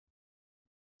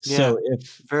 Yeah, so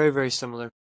very, very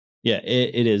similar. Yeah,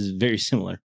 it is very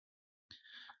similar.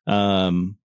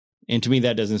 And to me,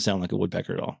 that doesn't sound like a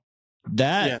woodpecker at all.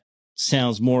 That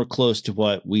sounds more close to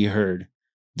what we heard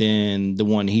than the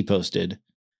one he posted,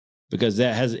 because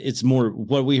it's more,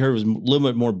 what we heard was a little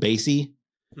bit more bassy,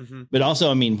 but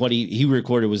also, what he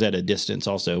recorded was at a distance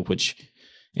also, and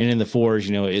in the fours,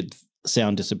 it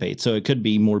sound dissipates. So it could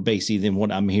be more bassy than what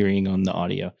I'm hearing on the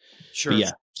audio. Sure.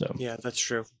 But yeah, that's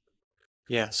true.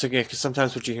 Yeah. So because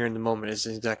sometimes what you hear in the moment is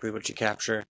exactly what you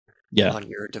capture on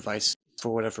your device. For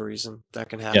whatever reason, that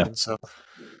can happen. Yeah. So,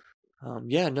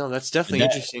 that's definitely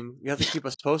interesting. You have to keep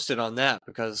us posted on that,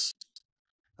 because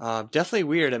definitely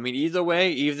weird. Either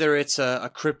way, either it's a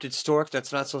cryptid stork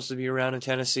that's not supposed to be around in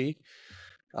Tennessee,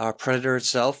 predator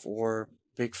itself, or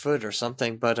Bigfoot or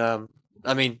something. But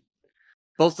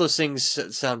both those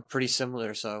things sound pretty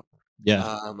similar. So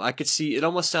I could see it.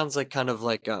 Almost sounds like kind of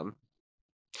like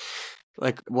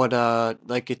what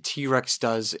like a T-Rex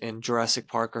does in Jurassic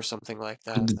Park or something like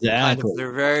that. Exactly.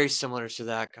 They're very similar to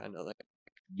that kind of like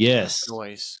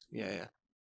noise. Yeah.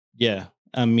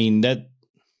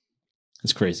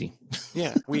 That's crazy.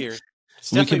 Yeah, weird. It's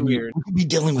definitely weird. We could be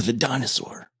dealing with a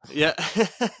dinosaur. Yeah.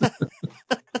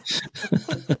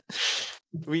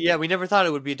 we never thought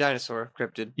it would be a dinosaur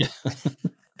cryptid.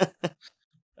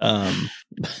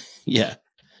 Yeah.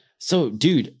 So,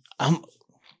 dude,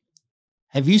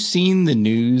 have you seen the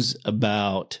news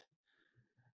about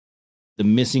the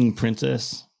missing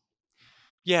princess?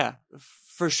 Yeah,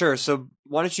 for sure. So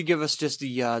why don't you give us just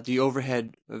the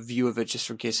overhead view of it, just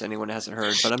in case anyone hasn't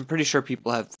heard? But I'm pretty sure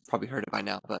people have probably heard it by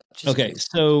now. But okay,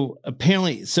 so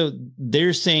apparently,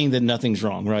 they're saying that nothing's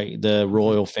wrong, right? The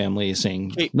royal family is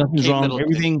saying nothing's wrong. Middleton.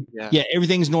 Everything,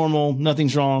 everything's normal.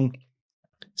 Nothing's wrong.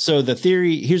 So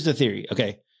here's the theory.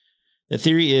 Okay, the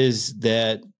theory is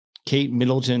that Kate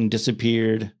Middleton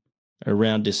disappeared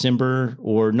around December,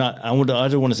 or not. I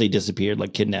don't want to say disappeared,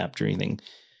 like kidnapped or anything.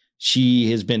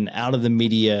 She has been out of the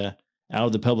media, out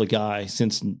of the public eye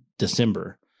since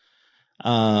December.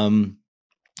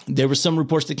 There were some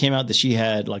reports that came out that she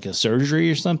had like a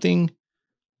surgery or something.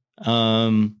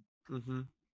 But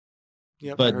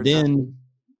then,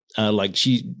 like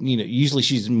she, usually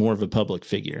she's more of a public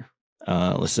figure.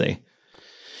 Let's see.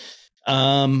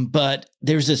 But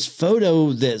there's this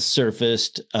photo that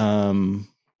surfaced,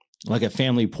 like a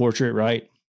family portrait, right?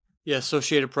 Yeah,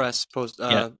 Associated Press put it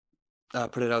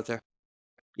out there.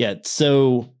 Yeah,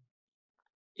 so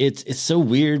it's so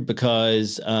weird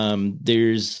because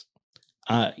there's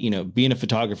being a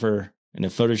photographer and a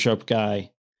Photoshop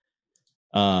guy.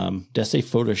 Did I say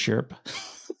Photoshop?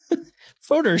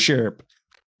 Photoshop.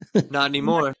 Not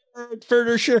anymore.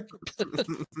 Photoshop.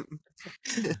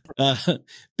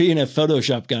 Being a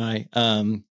Photoshop guy,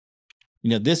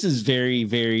 this is very,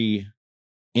 very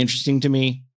interesting to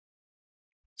me.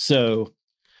 So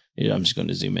I'm just going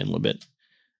to zoom in a little bit.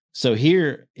 So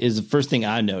here is the first thing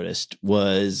I noticed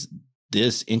was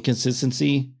this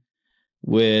inconsistency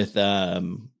with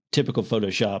typical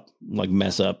Photoshop, like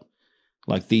mess up.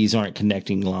 Like these aren't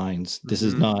connecting lines. This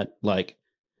is not like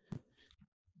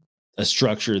a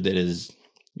structure that is,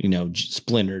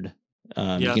 splintered.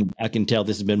 I can tell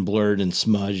this has been blurred and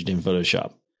smudged in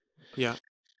Photoshop. Yeah.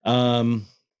 Let's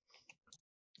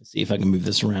see if I can move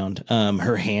this around.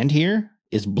 Her hand here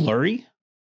is blurry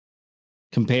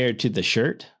compared to the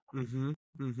shirt. Mm-hmm.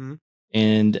 Mm-hmm.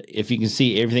 And if you can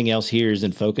see, everything else here is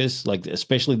in focus, like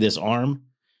especially this arm.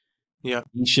 Yeah.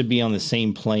 He should be on the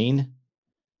same plane.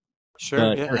 Sure.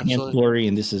 But yeah, her absolutely. hand's blurry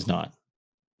and this is not.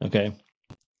 Okay.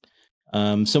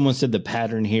 Someone said the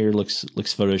pattern here looks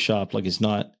photoshopped, like it's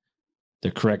not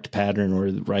the correct pattern, or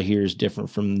right here is different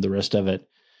from the rest of it.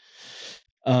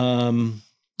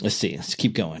 Let's see. Let's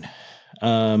keep going.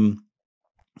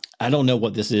 I don't know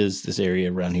what this is, this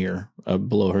area around here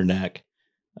below her neck.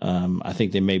 I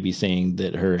think they may be saying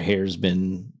that her hair's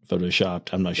been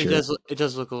photoshopped. I'm not sure. It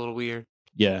does look a little weird.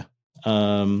 Yeah.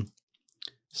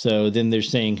 So then they're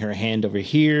saying her hand over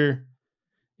here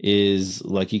is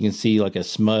like, you can see like a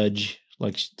smudge,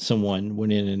 like someone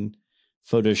went in and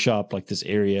photoshopped like this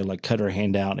area, like cut her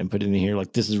hand out and put it in here.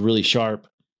 Like this is really sharp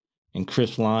and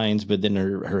crisp lines, but then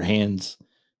her hand's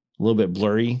a little bit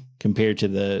blurry compared to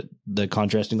the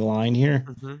contrasting line here.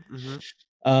 Mm-hmm,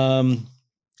 mm-hmm.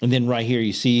 And then right here,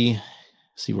 you see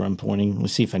where I'm pointing.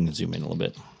 Let's see if I can zoom in a little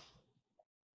bit.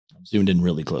 I'm zoomed in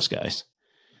really close, guys.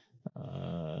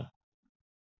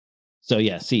 So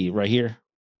yeah, see right here,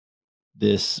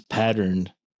 this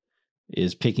pattern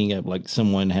is picking up like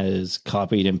someone has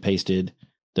copied and pasted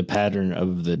the pattern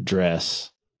of the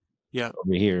dress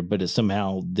over here, but it's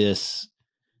somehow this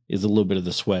is a little bit of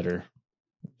the sweater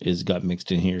is got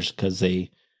mixed in here because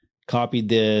they copied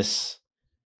this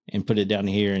and put it down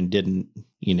here and didn't,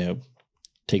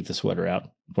 take the sweater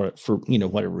out for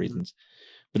whatever reasons.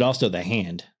 But also the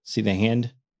hand. See the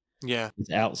hand? Yeah.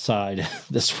 It's outside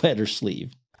the sweater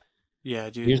sleeve.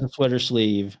 Yeah, dude. Here's the sweater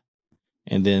sleeve,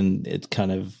 and then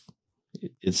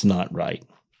it's not right.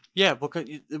 Yeah, because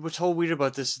what's so weird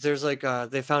about this, there's like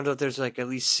they found out there's like at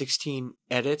least 16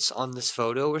 edits on this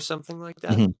photo or something like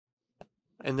that. Mm-hmm.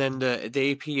 And then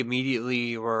the AP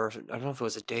immediately, or I don't know if it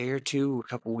was a day or two, a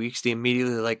couple weeks, they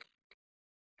immediately like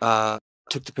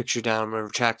took the picture down and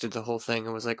retracted the whole thing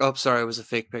and was like, "Oh, sorry, it was a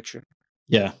fake picture."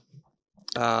 Yeah.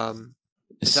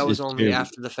 That was only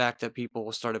after the fact that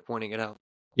people started pointing it out.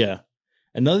 Yeah.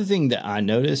 Another thing that I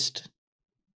noticed,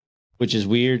 which is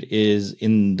weird, is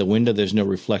in the window there's no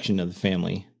reflection of the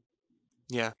family.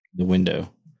 Yeah. The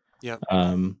window. Yeah.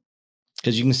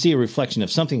 Because you can see a reflection of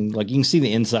something, like you can see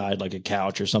the inside, like a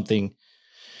couch or something,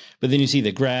 but then you see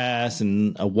the grass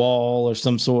and a wall or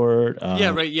some sort. Yeah,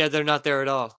 right. Yeah, they're not there at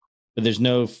all. But there's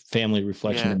no family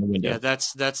reflection in the window. Yeah,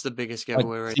 that's the biggest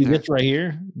giveaway right see there. This right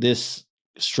here, this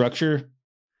structure.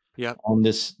 Yeah. On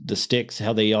the sticks,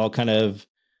 how they all kind of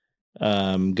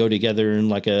go together in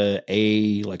like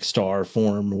a like star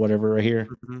form or whatever right here.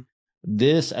 Mm-hmm.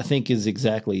 This, I think, is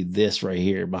exactly this right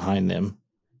here behind them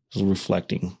is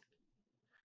reflecting.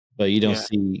 But you don't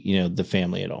see, the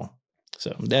family at all.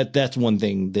 So that's one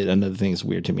thing another thing is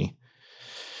weird to me.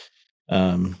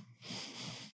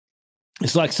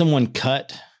 It's like someone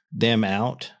cut them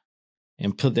out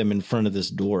and put them in front of this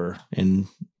door and,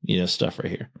 stuff right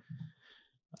here.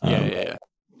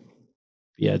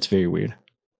 Yeah, it's very weird.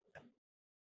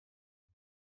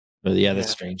 But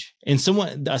that's strange. And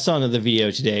I saw another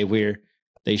video today where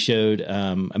they showed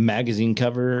a magazine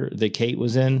cover that Kate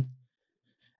was in,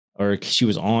 or she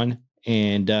was on,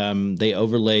 and they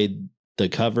overlaid the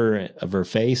cover of her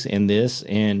face and this,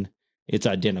 and it's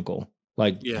identical.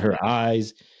 Like her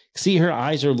eyes. See, her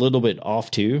eyes are a little bit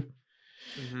off too.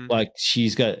 Mm-hmm. Like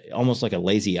she's got almost like a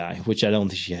lazy eye, which I don't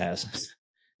think she has.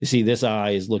 You see, this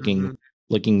eye is looking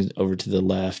over to the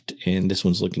left, and this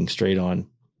one's looking straight on.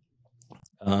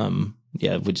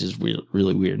 Which is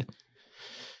really weird.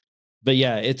 But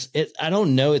yeah, it's I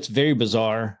don't know. It's very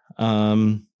bizarre.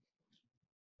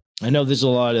 I know there's a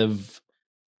lot of,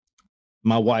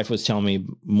 my wife was telling me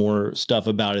more stuff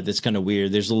about it that's kind of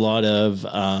weird. There's a lot of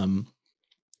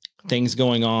things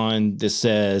going on that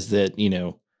says that,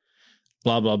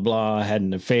 blah, blah, blah, had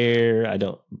an affair.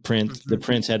 The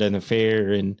prince had an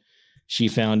affair and she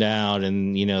found out,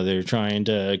 and, they're trying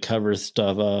to cover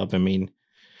stuff up. I mean,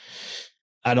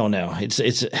 I don't know.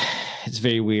 It's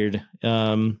very weird.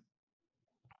 But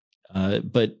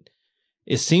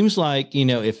it seems like,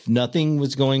 if nothing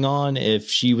was going on, if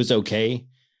she was okay,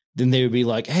 then they would be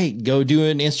like, hey, go do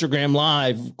an Instagram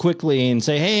live quickly and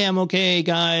say, hey, I'm okay,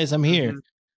 guys, I'm here.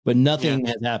 But nothing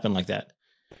has happened like that.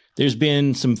 There's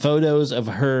been some photos of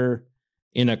her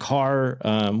in a car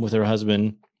with her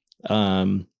husband.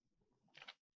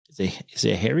 Is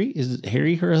it Harry? Is it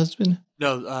Harry her husband?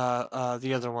 No,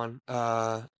 the other one.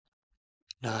 Not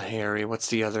Harry. What's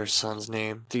the other son's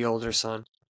name? The older son.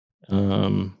 I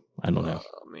don't know.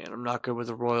 Oh man, I'm not good with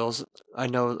the royals. I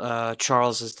know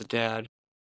Charles is the dad.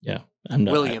 Yeah, I'm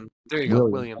not. William. There you go,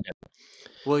 William. Okay.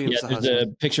 William's the there's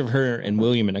husband. a picture of her and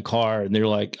William in a car, and they're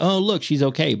like, "Oh, look, she's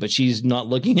okay," but she's not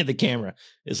looking at the camera.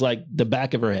 It's like the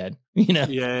back of her head,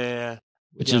 Yeah.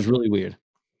 Which is really weird.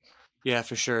 Yeah,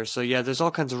 for sure. So yeah, there's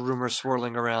all kinds of rumors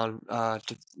swirling around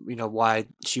to why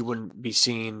she wouldn't be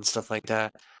seen and stuff like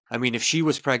that. I mean, if she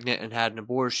was pregnant and had an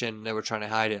abortion and they were trying to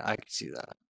hide it, I could see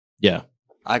that. Yeah.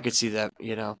 I could see that,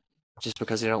 just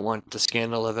because they don't want the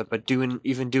scandal of it. But doing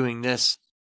this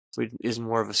is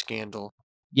more of a scandal.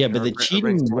 Yeah, but the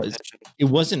cheating it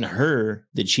wasn't her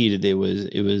that cheated. It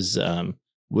was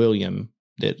William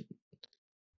that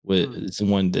was the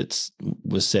one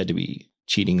was said to be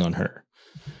cheating on her.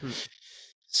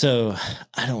 So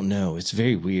I don't know. It's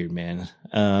very weird, man.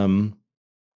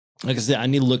 Like I said, I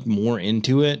need to look more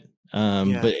into it.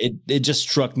 But it just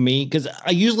struck me because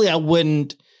I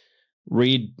wouldn't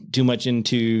read too much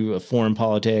into foreign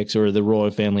politics or the royal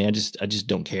family. I just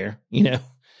don't care.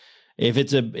 If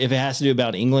it has to do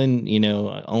about England,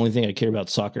 only thing I care about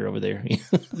soccer over there.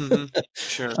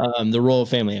 Sure. The royal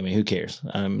family. I mean, who cares?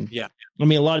 I mean,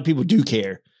 a lot of people do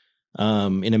care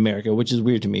in America, which is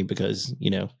weird to me because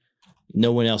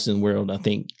no one else in the world, I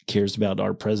think, cares about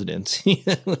our presidents. I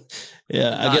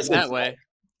guess that way.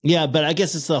 Yeah, but I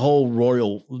guess it's the whole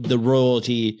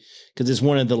royalty, because it's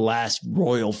one of the last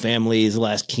royal families, the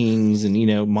last kings and,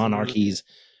 monarchies,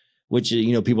 which,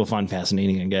 people find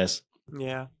fascinating, I guess.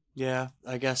 Yeah,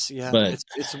 I guess. Yeah, but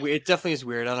it definitely is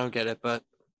weird. I don't get it, but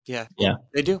yeah,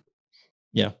 they do.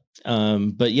 Yeah.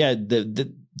 But yeah,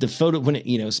 the photo, when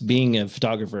it, being a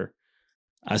photographer,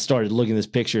 I started looking at this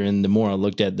picture, and the more I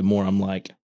looked at it, the more I'm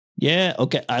like, yeah,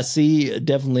 okay, I see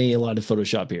definitely a lot of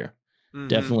Photoshop here.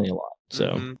 Definitely a lot.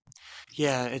 So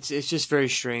yeah, it's just very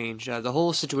strange. The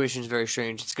whole situation is very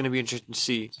strange. It's going to be interesting to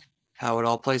see how it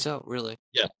all plays out, really.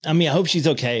 Yeah. I mean, I hope she's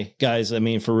okay, guys. I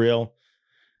mean, for real.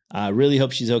 I really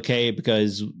hope she's okay,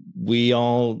 because we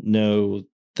all know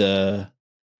what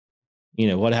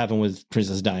happened with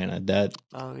Princess Diana. That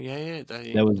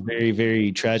was very,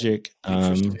 very tragic.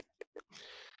 And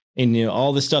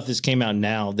all the stuff that's came out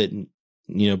now that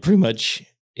pretty much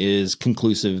is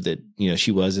conclusive that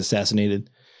she was assassinated.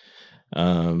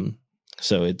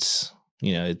 So it's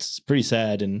it's pretty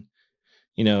sad, and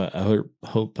I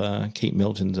hope Kate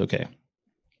Middleton's okay.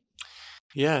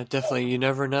 Yeah, definitely. You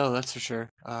never know, that's for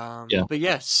sure. But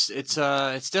yes, it's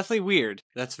definitely weird.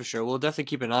 That's for sure. We'll definitely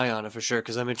keep an eye on it for sure,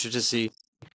 because I'm interested to see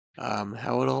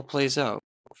how it all plays out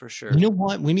for sure. You know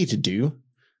what we need to do?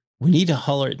 We need to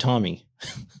holler at Tommy.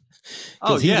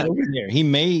 Because he's over there. He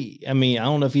may. I mean, I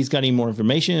don't know if he's got any more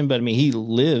information, but I mean, he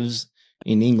lives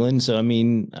in England, so I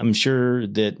mean, I'm sure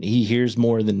that he hears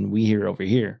more than we hear over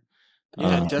here.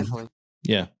 Yeah, definitely.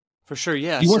 Yeah, for sure.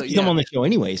 Yeah, he wants to come on the show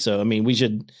anyway, so I mean, we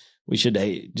should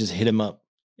just hit him up.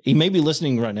 He may be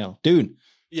listening right now, dude.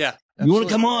 Yeah, absolutely. You want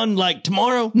to come on like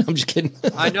tomorrow? No, I'm just kidding.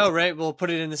 I know, right? We'll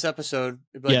put it in this episode.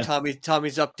 But Tommy's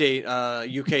update,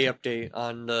 UK update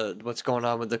on what's going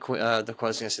on with the queen. I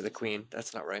was gonna say the queen.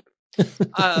 That's not right.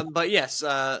 But yes,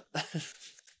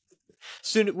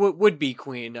 soon would be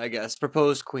queen, I guess,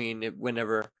 proposed queen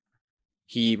whenever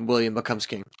William becomes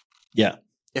king. Yeah,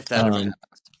 if that ever happens.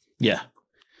 Yeah,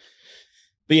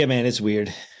 but yeah, man, it's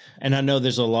weird, and I know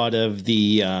there's a lot of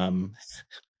the.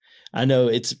 I know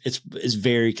it's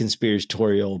very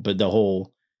conspiratorial, but the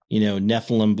whole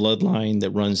Nephilim bloodline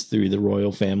that runs through the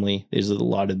royal family. There's a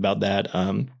lot about that.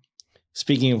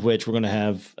 Speaking of which, we're going to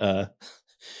have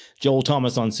Joel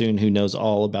Thomas on soon, who knows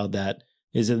all about that.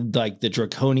 Is it like the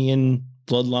draconian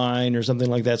bloodline or something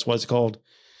like that's what it's called?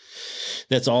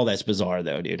 That's bizarre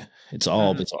though, dude. It's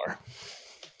all bizarre.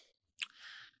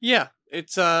 Yeah,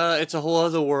 it's a whole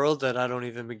other world that I don't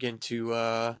even begin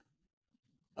to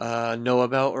know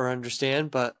about or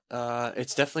understand, but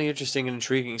it's definitely interesting and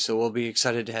intriguing. So we'll be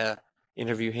excited to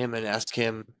interview him and ask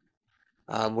him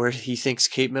where he thinks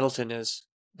Kate Middleton is.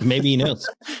 Maybe he knows.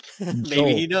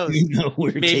 Maybe he knows.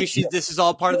 Maybe this is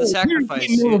all part of the sacrifice.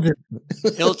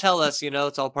 He'll tell us,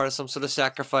 it's all part of some sort of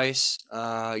sacrifice,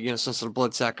 some sort of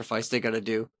blood sacrifice they got to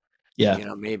do.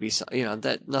 Yeah. Maybe,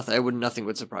 nothing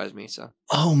would surprise me. So.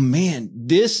 Oh man,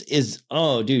 this is,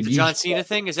 dude. The John Cena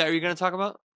thing, is that what you're going to talk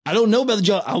about? I don't know about the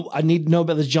John. I need to know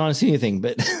about the John Cena thing,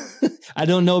 but I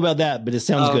don't know about that, but it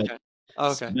sounds good.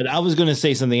 Okay. But I was going to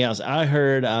say something else. I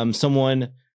heard someone,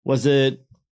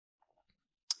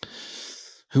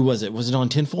 who was it? Was it on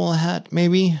Tinfoil Hat?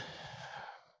 Maybe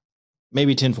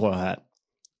Tinfoil Hat.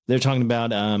 They're talking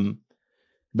about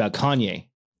Kanye.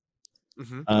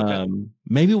 Mm-hmm. Okay.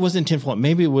 Maybe it wasn't Tinfoil.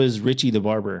 Maybe it was Richie the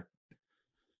Barber.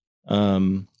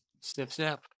 Snip,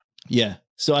 snap. Yeah.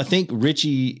 So I think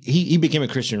Richie, he became a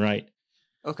Christian, right?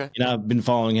 Okay. And I've been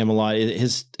following him a lot.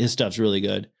 His stuff's really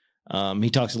good. He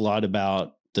talks a lot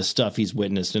about the stuff he's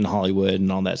witnessed in Hollywood and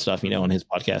all that stuff, on his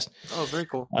podcast. Oh, very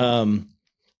cool.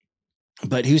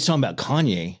 But he was talking about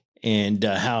Kanye and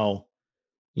how,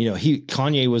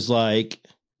 Kanye was like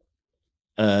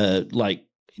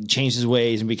changed his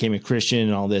ways and became a Christian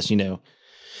and all this,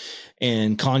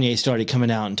 and Kanye started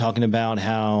coming out and talking about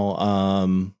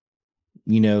how,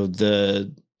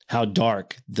 how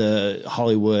dark the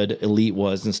Hollywood elite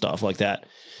was and stuff like that.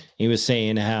 He was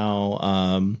saying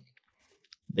how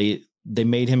they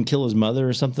made him kill his mother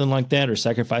or something like that, or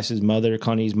sacrifice his mother,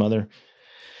 Kanye's mother,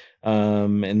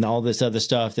 and all this other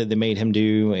stuff that they made him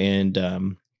do.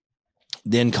 And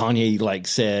then Kanye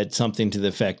said something to the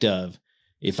effect of,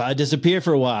 if I disappear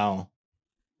for a while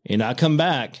and I come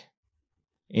back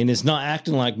and it's not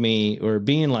acting like me or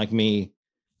being like me,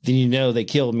 then they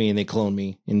killed me and they cloned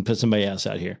me and put somebody else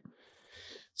out here.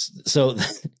 So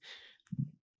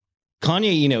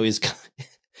Kanye,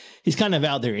 he's kind of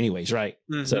out there anyways, right?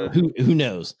 Mm-hmm. So who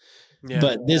knows? Yeah,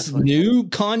 but this new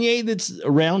Kanye that's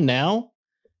around now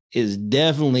is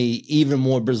definitely even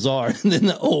more bizarre than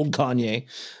the old Kanye.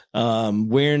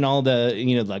 Wearing all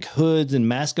the hoods and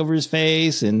mask over his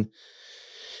face and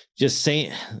just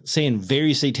saying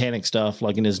very satanic stuff,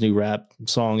 like in his new rap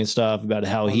song and stuff about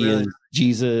how he is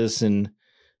Jesus, and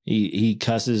he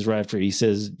cusses right after he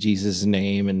says Jesus'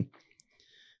 name, and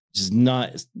just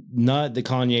not the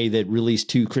Kanye that released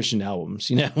 2 Christian albums,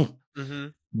 Mm-hmm.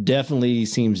 Definitely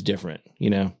seems different,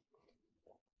 Yeah,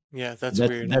 that's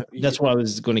weird. That's what I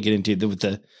was going to get into with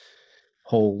the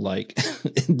whole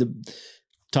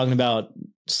talking about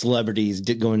celebrities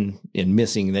going and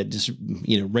missing, that just,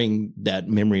 ring that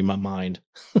memory in my mind.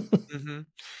 Mm-hmm.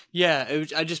 Yeah,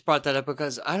 I just brought that up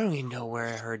because I don't even know where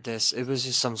I heard this. It was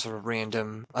just some sort of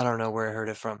random, I don't know where I heard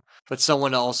it from. But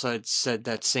someone also had said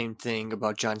that same thing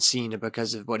about John Cena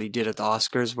because of what he did at the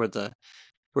Oscars,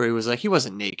 where he was he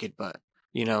wasn't naked, but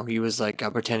he was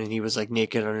pretending he was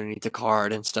naked underneath the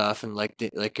card and stuff, and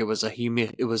it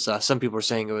was some people were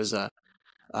saying it was a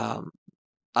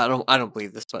I don't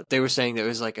believe this, but they were saying that it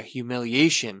was a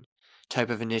humiliation type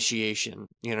of initiation.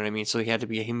 You know what I mean? So he had to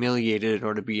be humiliated in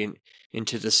order to be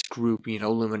into this group,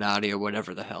 Illuminati or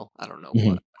whatever the hell. I don't know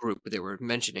what group they were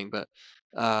mentioning, but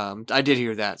I did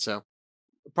hear that. So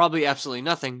probably absolutely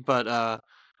nothing, but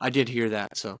I did hear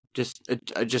that. So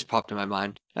it just popped in my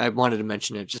mind. I wanted to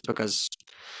mention it just because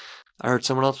I heard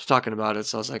someone else was talking about it.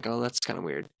 So I was like, oh, that's kind of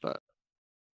weird, but.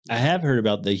 I have heard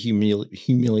about the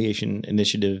humiliation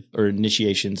initiative or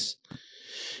initiations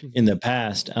in the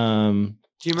past.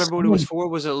 Do you remember what it was for?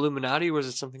 Was it Illuminati or was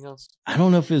it something else? I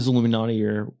don't know if it was Illuminati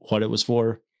or what it was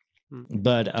for,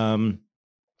 but a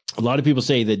lot of people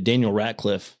say that Daniel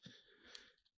Radcliffe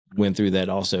went through that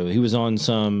also. He was on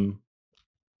some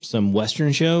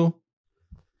Western show.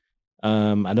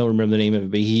 I don't remember the name of it,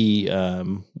 but he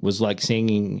was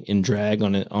singing in drag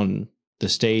on the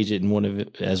stage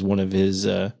as one of his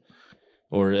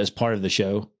or as part of the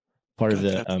show, part of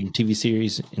the TV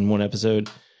series in one episode.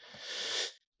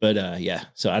 But yeah,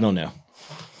 so I don't know.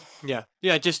 Yeah,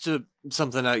 just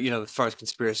something as far as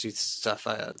conspiracy stuff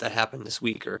that happened this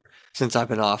week or since I've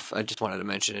been off, I just wanted to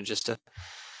mention it just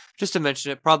to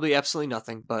mention it. Probably absolutely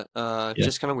nothing, but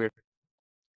just kind of weird.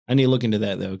 I need to look into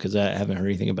that though, because I haven't heard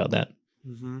anything about that.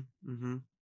 Mm-hmm. Mm-hmm.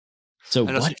 So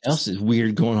what else is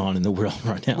weird going on in the world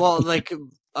right now? Well,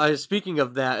 speaking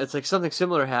of that, it's something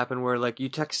similar happened where you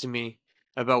texted me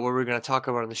about what we were going to talk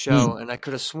about on the show, and I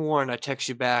could have sworn I texted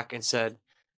you back and said,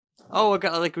 "Oh, I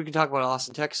got we can talk about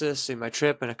Austin, Texas, and my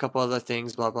trip, and a couple other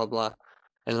things, blah blah blah."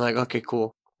 And okay,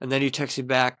 cool. And then you text me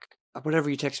back whatever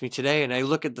you text me today, and I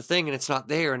look at the thing and it's not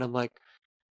there, and I'm like,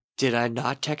 "Did I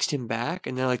not text him back?"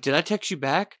 And they're like, "Did I text you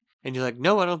back?" And you're like,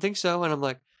 no, I don't think so. And I'm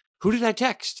like, who did I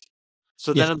text?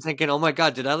 So Yeah. then I'm thinking, oh my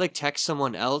God, did I like text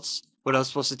someone else? What I was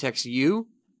supposed to text you?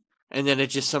 And then it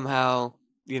just somehow,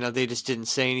 they just didn't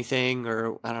say anything,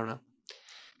 or I don't know.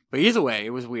 But either way,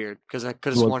 it was weird because I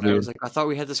could It have was sworn weird. I thought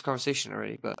we had this conversation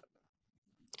already, but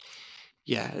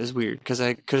yeah, it was weird because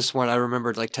I could have sworn I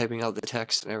remembered like typing out the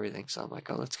text and everything. So I'm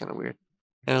like, oh, that's kind of weird.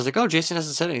 And I was like, oh, Jason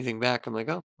hasn't said anything back. I'm like,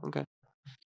 oh, okay.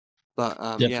 But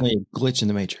yeah, Definitely a glitch in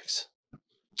the matrix.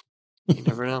 you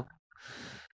never know.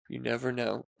 You never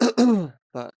know.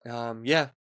 But yeah,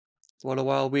 what a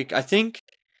wild week. I think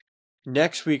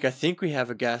next week, we have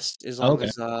a guest as long Okay.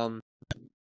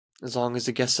 as long as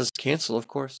the guest doesn't cancel, of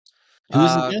course. Who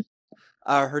is the guest?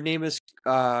 Her name is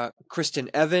Kristen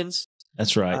Evans.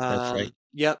 That's right. That's right.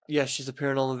 Yep. Yeah, she's a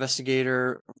paranormal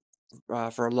investigator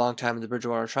for a long time in the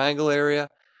Bridgewater Triangle area.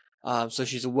 So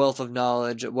she's a wealth of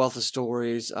knowledge, a wealth of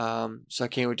stories. So I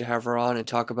can't wait to have her on and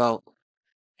talk about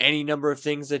any number of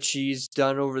things that she's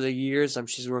done over the years.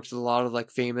 She's worked with a lot of like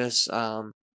famous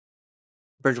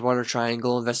Bridgewater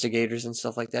Triangle investigators and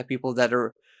stuff like that. People that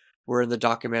were in the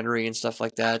documentary and stuff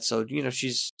like that. So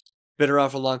she's been around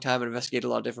for a long time and investigated a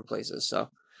lot of different places. So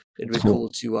it'd be cool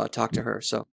to talk to her.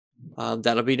 So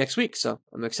that'll be next week. So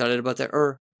I'm excited about that.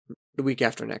 Or the week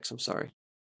after next. I'm sorry,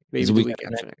 maybe the week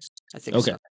after next. I think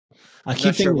okay. so. I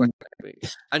keep thinking.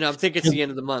 I know. I'm thinking it's the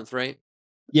end of the month, right?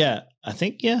 Yeah, I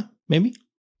think maybe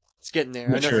it's getting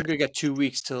there. I think we got 2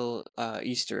 weeks till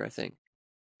Easter. I think.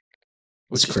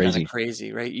 Which is kind of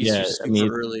crazy, right? Easter's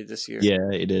super early this year.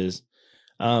 Yeah, it is.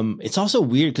 It's also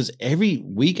weird because every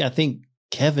week I think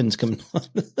Kevin's coming on.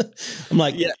 I'm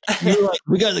like, yeah, you're like,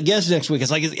 we got the guest next week.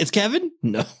 It's like, it's Kevin?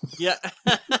 No. Yeah.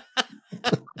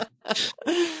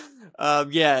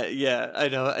 Yeah, I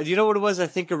know. You know what it was? I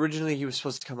think originally he was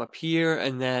supposed to come up here,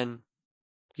 and then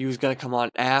he was gonna come on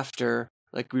after,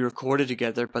 like we recorded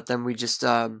together, but then we just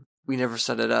we never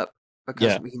set it up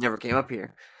because he never came up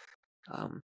here.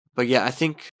 But yeah, I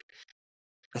think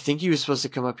he was supposed to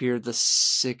come up here the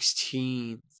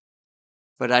 16th,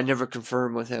 but I never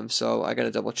confirmed with him, so I got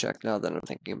to double check now that I'm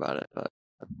thinking about it. But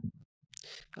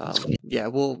yeah,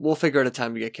 we'll figure out a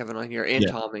time to get Kevin on here and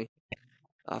Tommy,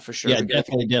 for sure. Yeah,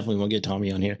 definitely we'll get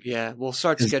Tommy on here. Yeah, we'll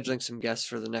start scheduling some guests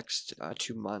for the next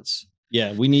 2 months.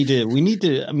 Yeah, we need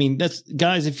to. I mean, that's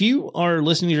guys. If you are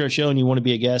listening to our show and you want to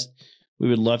be a guest, we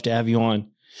would love to have you on.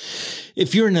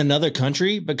 If you're in another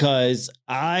country, because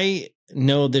I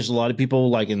know there's a lot of people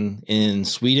like in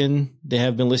Sweden, they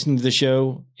have been listening to the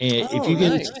show. And if you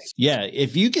can,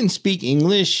 if you can speak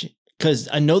English, because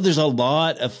I know there's a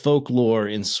lot of folklore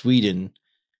in Sweden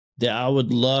that I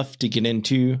would love to get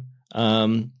into.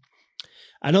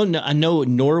 I don't know. I know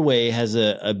Norway has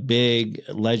a big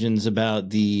legends about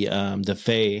the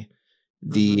Fae,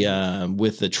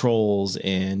 with the trolls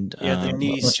and the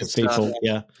Nice of faithful.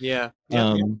 Yeah.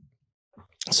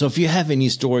 So if you have any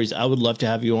stories, I would love to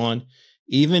have you on.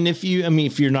 Even if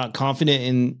you're not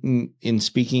confident in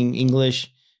speaking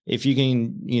English, if you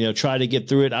can, try to get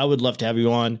through it, I would love to have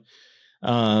you on.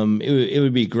 It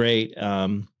would be great.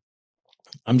 I'm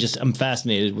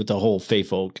fascinated with the whole Fae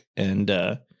folk and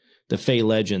the Fae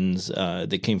legends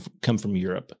that come from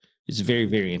Europe. It's very,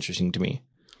 very interesting to me.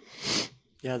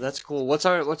 Yeah, that's cool. What's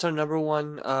our number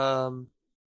one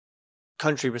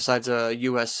country besides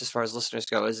U.S. as far as listeners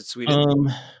go? Is it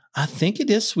Sweden? I think it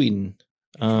is Sweden.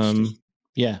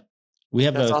 Yeah, we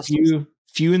have that's awesome.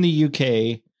 few in the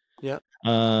UK. Yeah.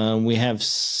 We have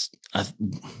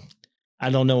I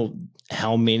don't know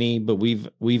how many, but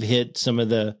we've hit some of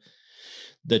the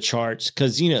charts,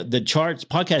 because the charts,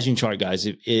 podcasting chart, guys,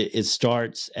 it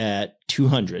starts at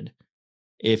 200.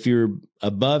 If you're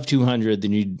above 200,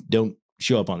 then you don't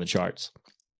show up on the charts.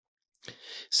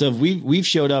 So we've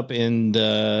showed up in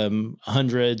the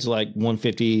hundreds, like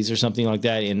 150s or something like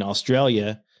that in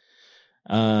Australia.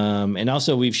 And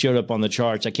also we've showed up on the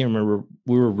charts. I can't remember.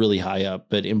 We were really high up,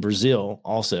 but in Brazil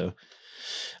also.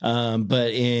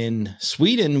 But in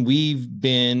Sweden, we've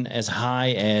been as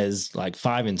high as like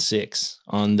 5 and 6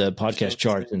 on the podcast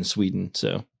charts in Sweden.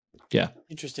 So, yeah.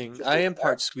 Interesting. I am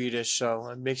part Swedish, so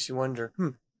it makes you wonder.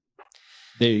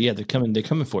 They're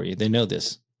coming for you. They know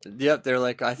this. Yep, they're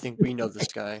like, I think we know this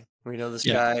guy. We know this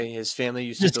guy. His family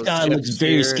used to build guy looks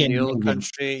very here in the old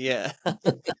country. Yeah.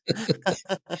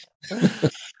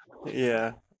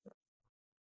 Yeah.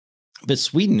 But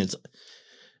Sweden is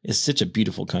such a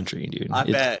beautiful country, dude. I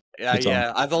bet.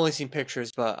 Yeah. I've only seen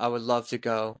pictures, but I would love to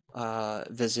go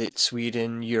visit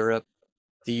Sweden, Europe,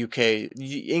 the UK.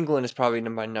 England is probably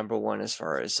my number one as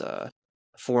far as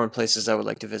foreign places I would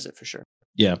like to visit for sure.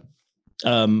 Yeah.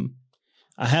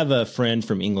 I have a friend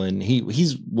from England.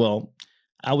 He's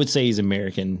I would say he's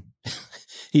American.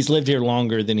 he's lived here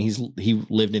longer than he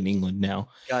lived in England now.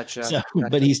 Gotcha. So,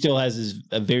 but he still has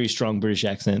a very strong British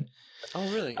accent. Oh,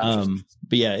 really? Interesting.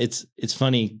 But yeah, it's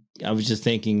funny. I was just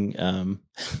thinking,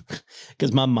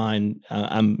 because my mind,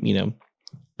 I'm,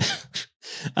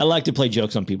 I like to play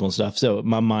jokes on people and stuff. So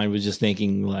my mind was just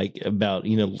thinking like about,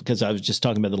 because I was just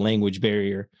talking about the language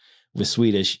barrier with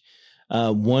Swedish.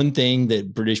 One thing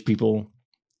that British people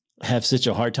have such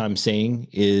a hard time saying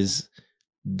is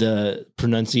the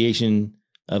pronunciation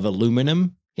of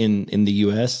aluminum in the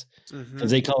US,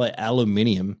 because they call it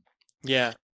aluminium.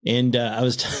 Yeah. And I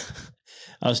was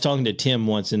talking to Tim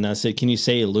once, and I said, "Can you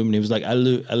say aluminum?" He was like,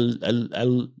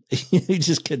 he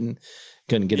just couldn't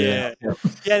get it out.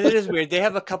 Yeah, that is weird. They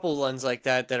have a couple ones like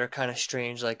that are kind of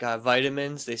strange, like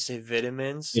vitamins. They say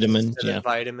vitamins instead of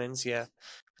vitamins. Yeah.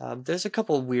 There's a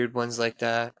couple of weird ones like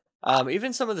that.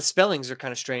 Even some of the spellings are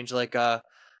kind of strange, like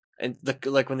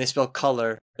like when they spell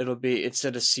color, it'll be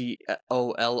instead of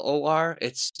COLOR,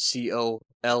 it's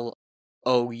COLOUR.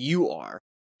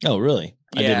 Oh, really?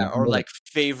 Yeah, or like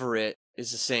favorite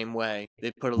is the same way.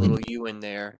 They put a little U in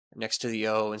there next to the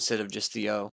O instead of just the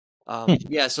O.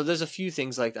 Yeah, so there's a few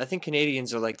things like I think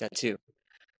Canadians are like that too,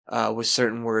 with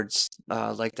certain words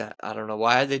like that. I don't know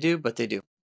why they do, but they do.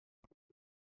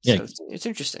 So it's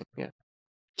interesting. Yeah,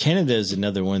 Canada is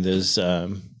another one of those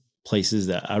places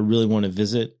that I really want to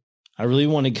visit. I really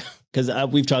want to go because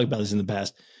we've talked about this in the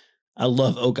past. I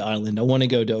love Oak Island. I want to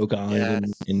go to Oak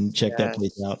Island and check that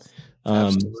place out.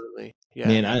 Absolutely. Yeah.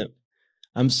 Man,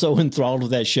 I'm so enthralled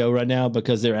with that show right now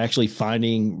because they're actually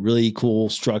finding really cool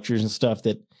structures and stuff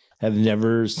that have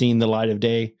never seen the light of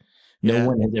day. No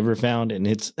one has ever found, and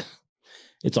it's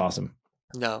awesome.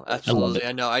 No, absolutely.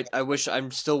 I know. I wish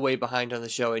I'm still way behind on the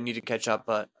show. I need to catch up,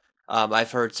 but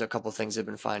I've heard a couple things they've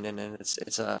been finding, and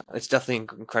it's definitely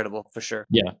incredible for sure.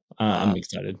 Yeah, I'm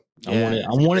excited. I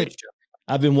want it.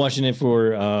 I've been watching it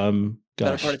for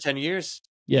better part of 10 years.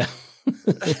 Yeah.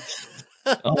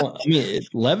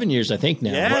 11 years, I think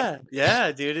now.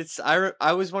 Yeah, dude.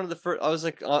 I was one of the first. I was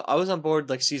like, I was on board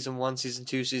like season 1, season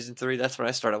 2, season 3. That's when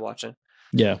I started watching.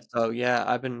 Yeah. So yeah,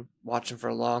 I've been watching for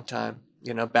a long time.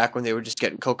 Back when they were just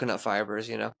getting coconut fibers.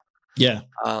 Yeah.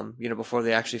 Before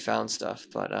they actually found stuff.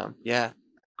 But yeah,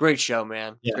 great show,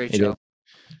 man. Yeah, great show.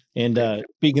 And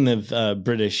speaking of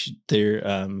British,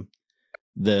 they're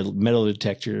the metal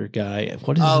detector guy.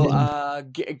 What is his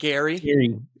name? Gary.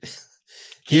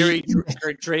 Gary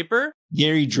Draper?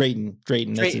 Gary Drayton.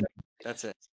 That's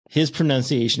it. His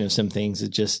pronunciation of some things is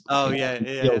just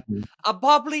yeah. A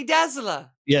bobbly dazzler.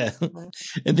 Yeah.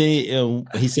 And then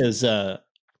he says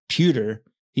pewter.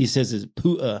 He says it's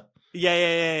puta.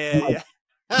 Yeah.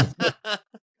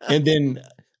 And then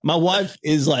my wife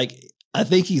is like, I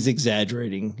think he's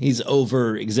exaggerating. He's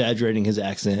over exaggerating his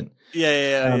accent.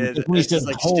 Yeah. When he says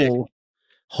like hole,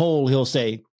 he'll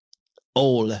say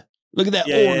 "ole." Look at that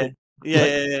ole.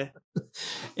 Yeah.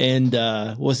 And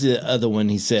what's the other one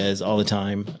he says all the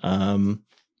time?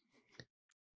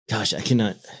 Gosh, I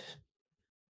can't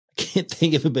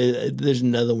think of it, but there's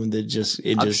another one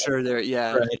that I'm sure there.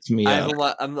 Yeah, me I'm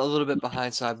a little bit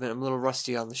behind, so I'm a little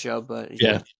rusty on the show, but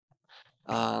yeah.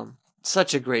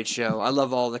 Such a great show. I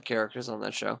love all the characters on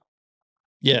that show.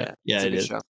 Yeah, it is.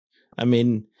 Show. I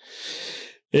mean,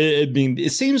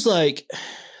 it seems like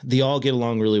they all get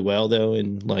along really well, though,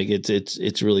 and like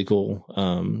it's really cool.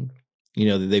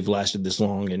 That they've lasted this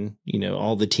long, and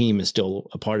all the team is still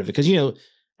a part of it. Because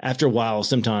after a while,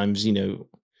 sometimes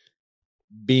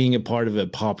being a part of a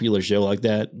popular show like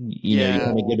that, you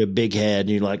want to get a big head, and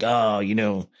you're like,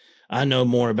 oh, I know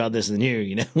more about this than you.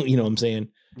 You know what I'm saying?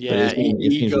 Yeah,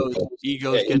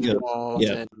 egos get involved,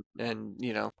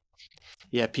 and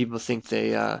people think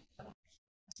they are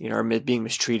being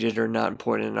mistreated or not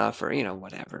important enough, or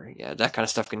whatever. Yeah, that kind of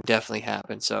stuff can definitely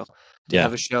happen. So to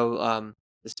have a show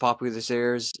as popular as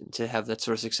theirs, to have that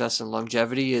sort of success and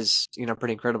longevity is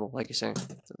pretty incredible, like you're saying.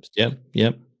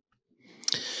 Yep.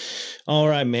 All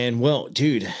right, man. Well,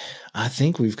 dude, I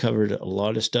think we've covered a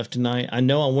lot of stuff tonight. I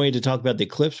know I wanted to talk about the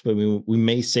eclipse, but we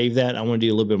may save that. I want to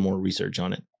do a little bit more research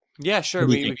on it. Yeah, sure.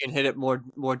 We can hit it more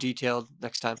detailed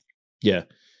next time. Yeah,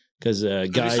 because guys,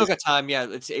 we still got time. Yeah,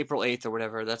 it's April 8th or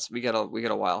whatever. We got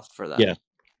a while for that. Yeah,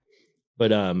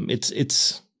 but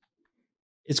it's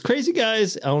crazy,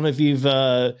 guys. I don't know if you've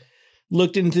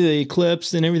looked into the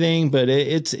eclipse and everything, but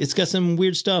it's got some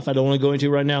weird stuff I don't want to go into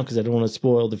right now because I don't want to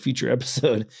spoil the future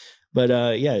episode. But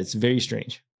yeah, it's very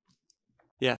strange.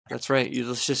 Yeah, that's right.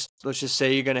 Let's just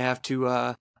say you're gonna have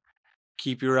to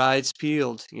keep your eyes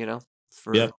peeled,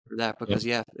 for that, because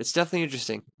it's definitely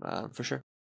interesting, for sure.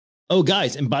 Oh,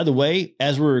 guys, and by the way,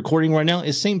 as we're recording right now,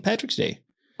 it's St. Patrick's Day.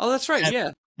 Oh, that's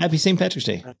right. Happy St. Patrick's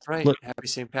Day. That's right. Look, Happy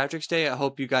St. Patrick's Day. I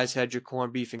hope you guys had your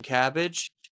corned beef and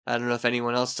cabbage. I don't know if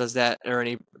anyone else does that or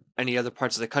any other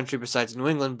parts of the country besides New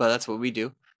England, but that's what we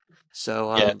do.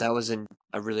 So Yeah. that was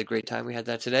a really great time. We had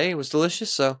that today. It was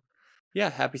delicious. So yeah,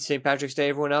 happy St. Patrick's Day,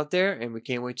 everyone out there, and we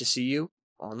can't wait to see you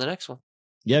on the next one.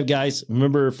 Yeah, guys,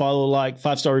 remember, follow, like,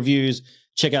 5-star reviews,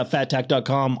 check out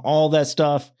fattack.com, all that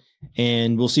stuff,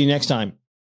 and we'll see you next time.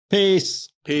 Peace.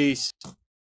 Peace.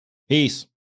 Peace.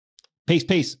 Peace,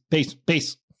 peace, peace,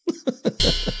 peace.